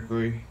very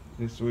quickly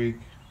this week,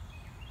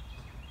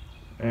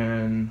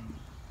 and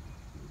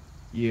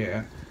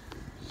yeah,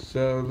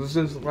 so this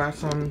is the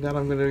last time that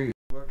I'm gonna be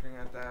looking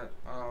at that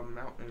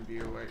mountain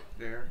view right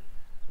there.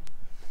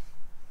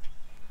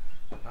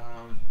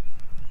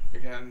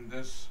 Again,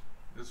 this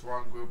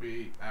vlog will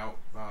be out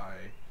by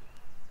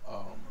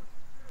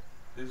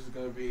this is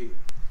gonna be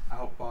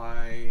out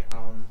by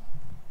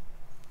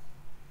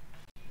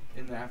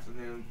in the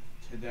afternoon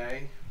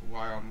today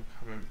when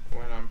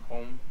I'm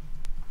home.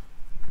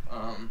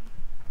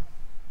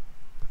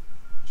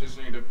 Just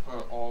need to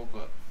put all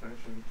the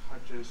finishing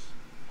touches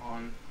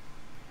on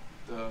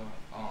the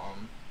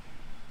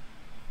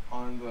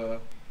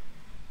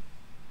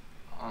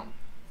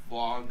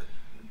vlog,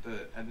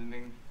 the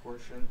editing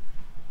portion.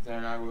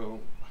 Then I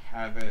will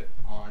have it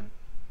on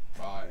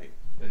by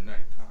the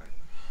nighttime.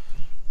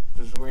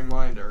 Just a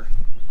reminder,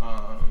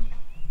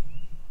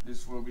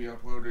 this will be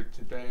uploaded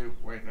today,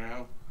 right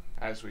now,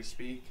 as we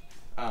speak.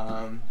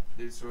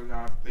 This will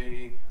not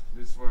be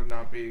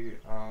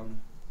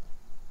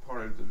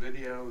part of the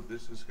video.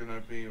 This is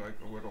gonna be like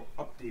a little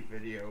update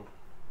video.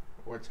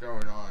 What's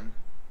going on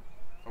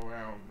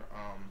around?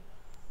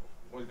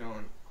 What's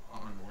going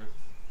on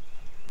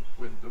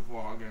with the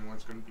vlog and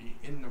what's gonna be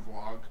in the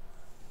vlog.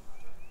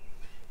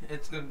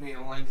 It's gonna be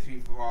a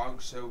lengthy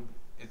vlog, so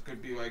it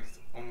could be like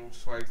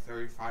almost like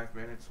 35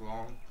 minutes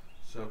long.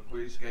 So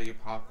please get your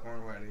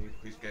popcorn ready.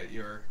 Please get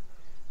your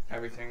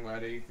everything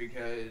ready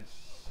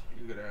because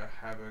you're gonna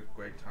have a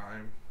great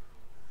time.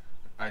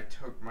 I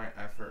took my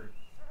effort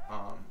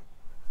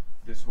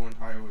this whole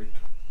entire week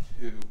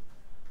to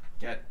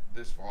get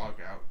this vlog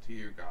out to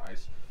you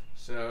guys.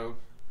 So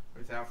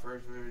without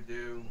further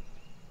ado,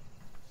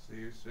 see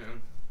you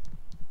soon.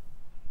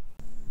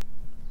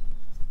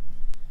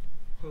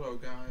 Hello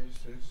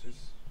guys,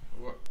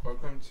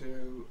 welcome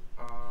to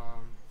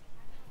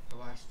the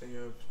last day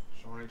of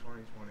Shawnee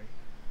 2020.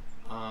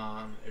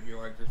 If you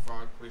like this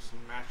vlog, please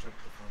smash up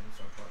the thumbs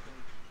up button.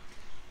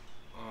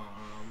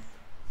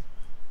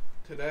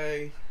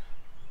 Today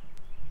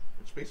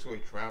it's basically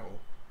travel.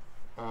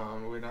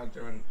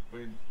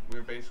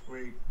 We're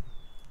basically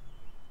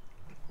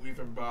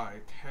leaving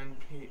by 10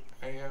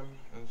 p.m.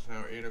 and it's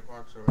now 8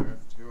 o'clock, so we have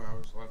 2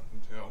 hours left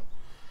until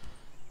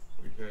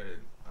we could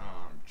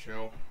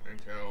chill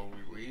until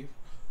we leave.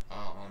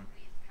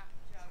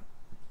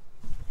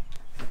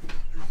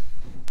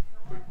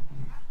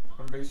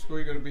 I'm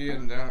basically gonna be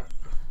in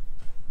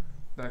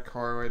that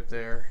car right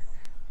there,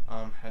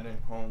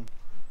 heading home.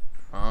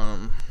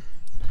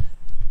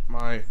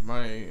 My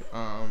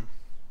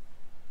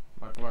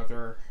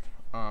brother,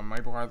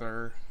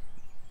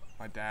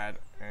 my dad,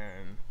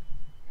 and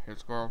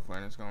his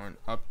girlfriend is going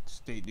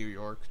upstate New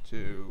York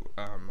to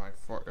my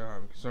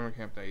summer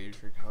camp that I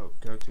usually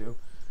go to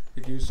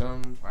do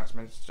some last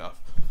minute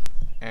stuff.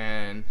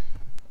 And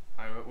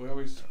I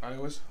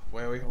was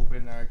really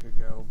hoping that I could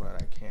go,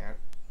 but I can't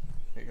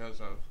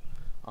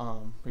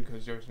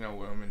because there's no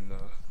room in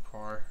the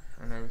car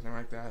and everything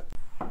like that.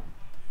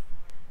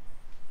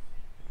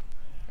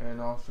 And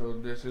also,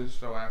 this is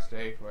the last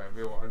day for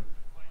everyone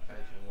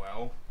as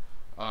well.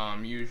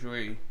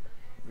 Usually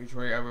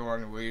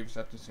everyone leaves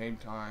at the same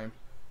time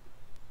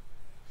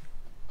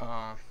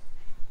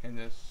in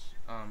this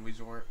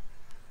resort.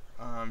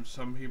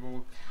 Some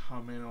people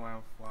come in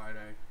around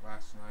Friday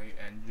last night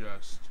and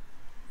just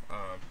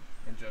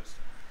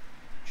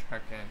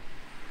check in.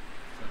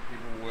 So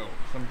people will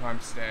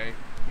sometimes stay.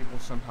 People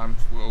sometimes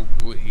will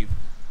leave.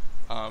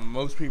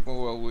 Most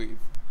people will leave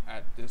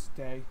at this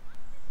day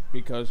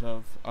because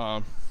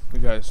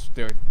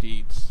their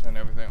deeds and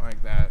everything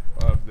like that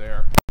of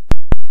their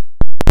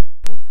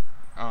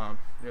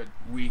the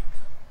week,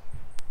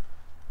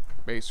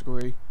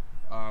 basically.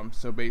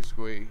 So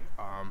basically,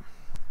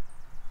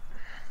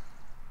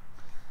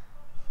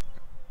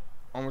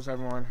 almost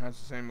everyone has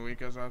the same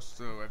week as us,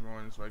 so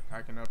everyone's like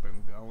packing up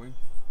and going.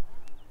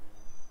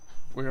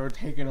 We are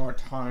taking our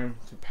time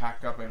to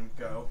pack up and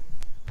go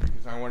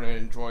because I want to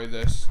enjoy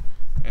this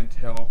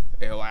until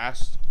it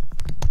lasts.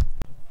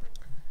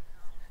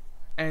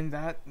 And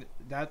that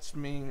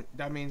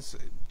means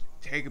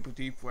take a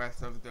deep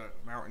breath of the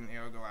mountain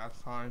air the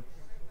last time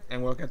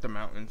and look at the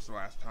mountains the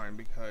last time,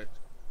 because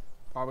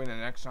probably the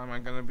next time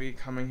I'm gonna be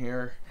coming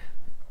here,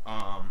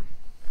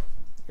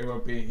 it will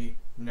be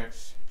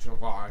next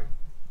July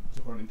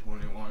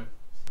 2021,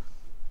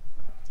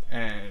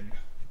 and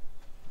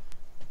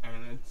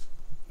it's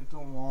a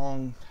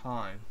long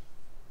time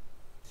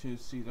to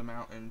see the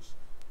mountains.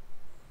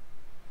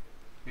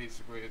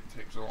 Basically, it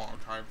takes a long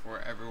time for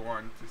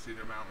everyone to see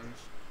the mountains.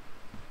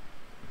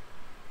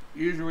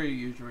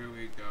 Usually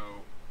we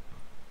go,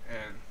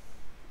 and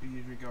we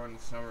usually go in the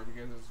summer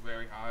because it's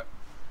very hot.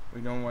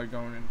 We don't like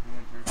going in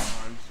winter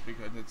times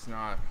because it's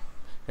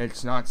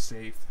not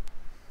safe.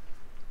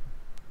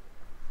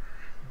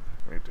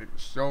 Let me take a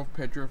self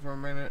picture for a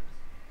minute.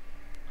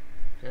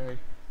 Okay.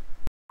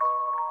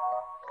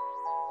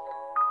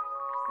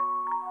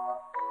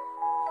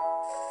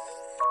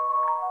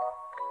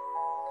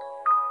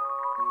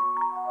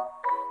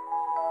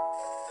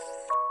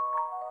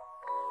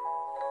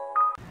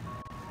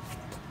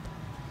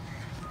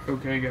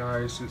 Okay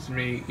guys, it's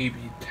me, EB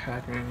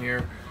Tackman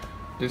here.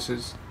 This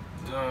is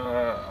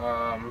the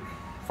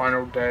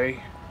final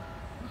day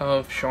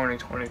of Shawnee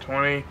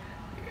 2020.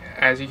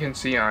 As you can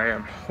see, I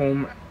am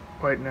home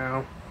right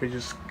now.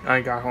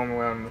 I got home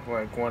around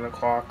like 1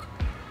 o'clock.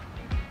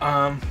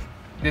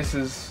 This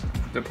is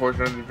the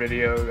portion of the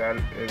video that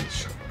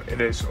it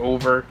is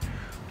over.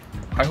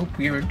 I hope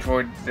you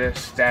enjoyed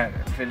this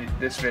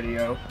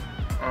video.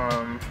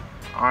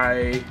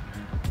 I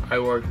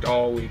worked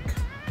all week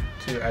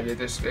to edit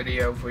this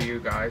video for you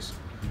guys,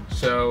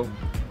 so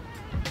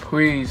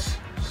please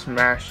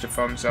smash the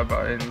thumbs up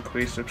button,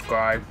 please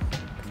subscribe,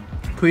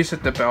 please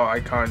hit the bell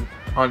icon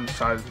on the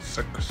side of the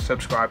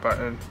subscribe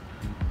button,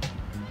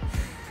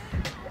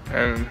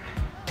 and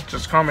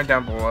just comment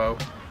down below,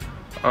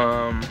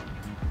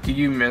 do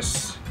you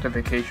miss the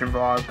vacation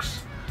vlogs?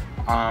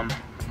 I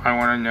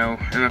want to know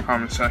in the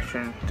comment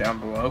section down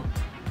below.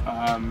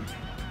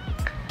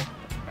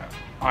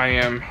 I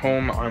am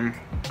home. I'm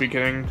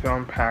beginning to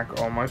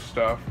unpack all my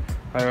stuff.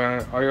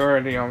 I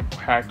already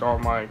unpacked all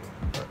my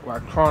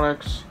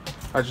electronics.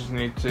 I just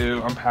need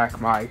to unpack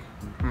my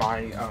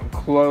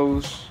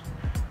clothes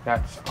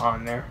that's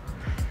on there.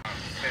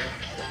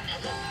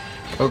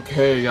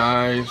 Okay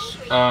guys,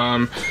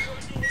 I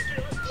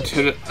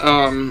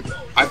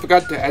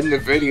forgot to end the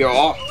video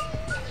off.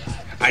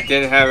 I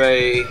didn't have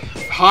a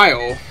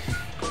file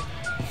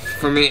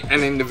for me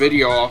ending the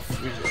video off.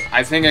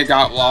 I think it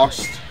got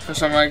lost or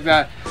something like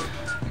that.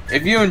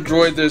 If you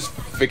enjoyed this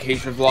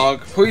vacation vlog,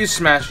 please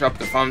smash up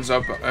the thumbs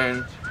up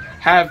and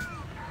have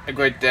a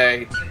great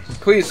day.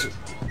 Please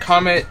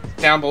comment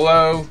down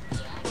below,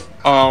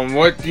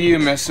 what do you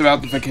miss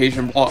about the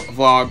vacation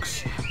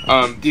vlogs?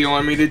 Do you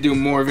want me to do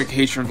more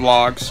vacation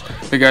vlogs?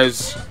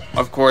 Because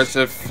of course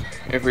if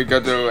we go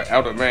to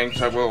Outer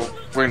Banks, I will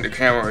bring the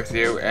camera with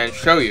you and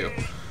show you.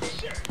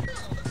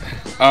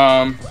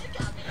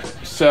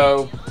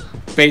 So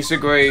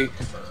basically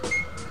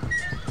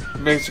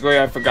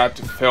I forgot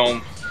to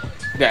film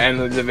the end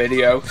of the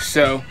video,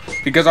 so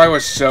because I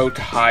was so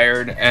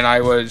tired and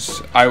I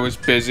was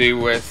busy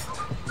with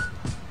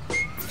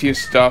a few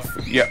stuff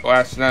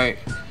last night.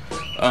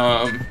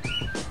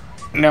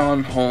 Now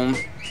I'm home.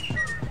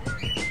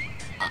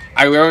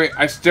 I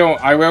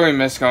really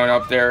miss going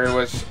up there. It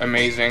was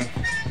amazing,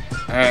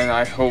 and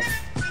I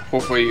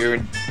hopefully you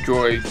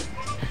enjoyed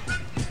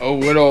a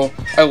little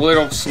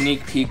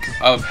sneak peek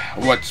of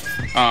what's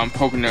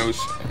Poconos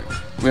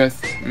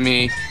with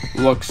me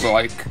looks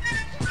like,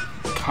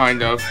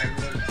 kind of.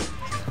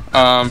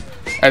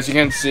 As you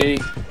can see,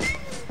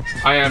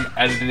 I am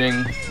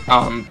editing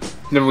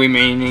the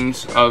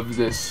remainings of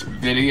this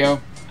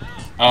video.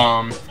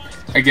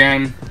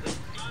 Again,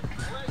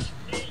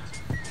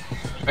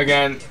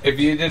 if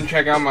you didn't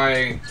check out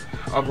my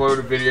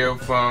uploaded video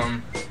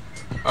from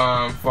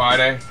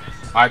Friday,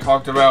 I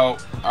talked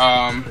about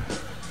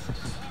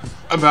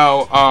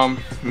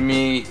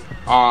me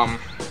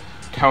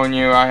telling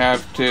you I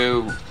have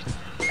to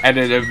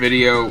edit a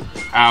video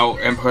out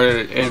and put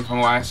it in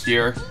from last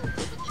year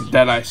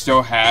that I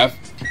still have.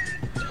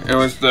 It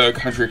was the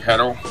country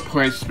kettle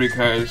place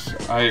because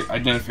I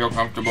didn't feel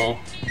comfortable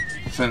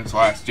since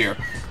last year.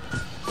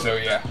 So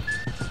yeah.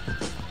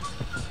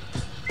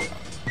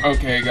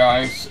 Okay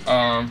guys,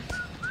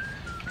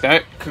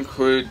 that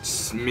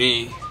concludes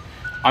me.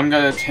 I'm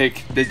gonna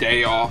take the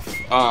day off,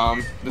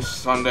 this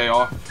Sunday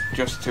off,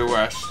 just to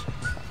rest.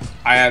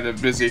 I had a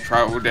busy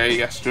travel day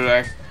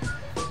yesterday,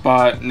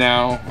 but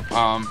now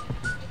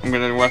I'm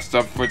gonna rest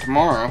up for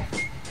tomorrow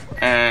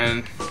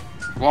and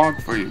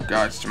vlog for you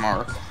guys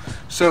tomorrow.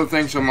 So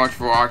thanks so much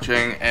for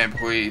watching, and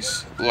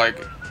please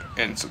like,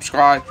 and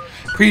subscribe.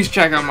 Please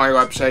check out my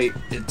website.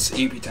 It's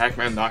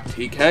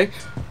eptechman.tk.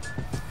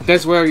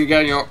 That's where you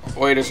get your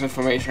latest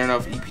information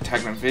of EP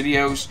Techman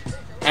videos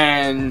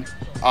and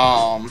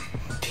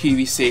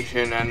TV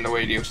station and the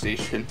radio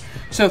station.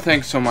 So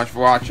thanks so much for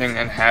watching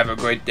and have a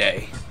great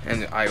day.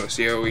 And I will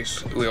see you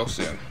real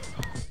soon.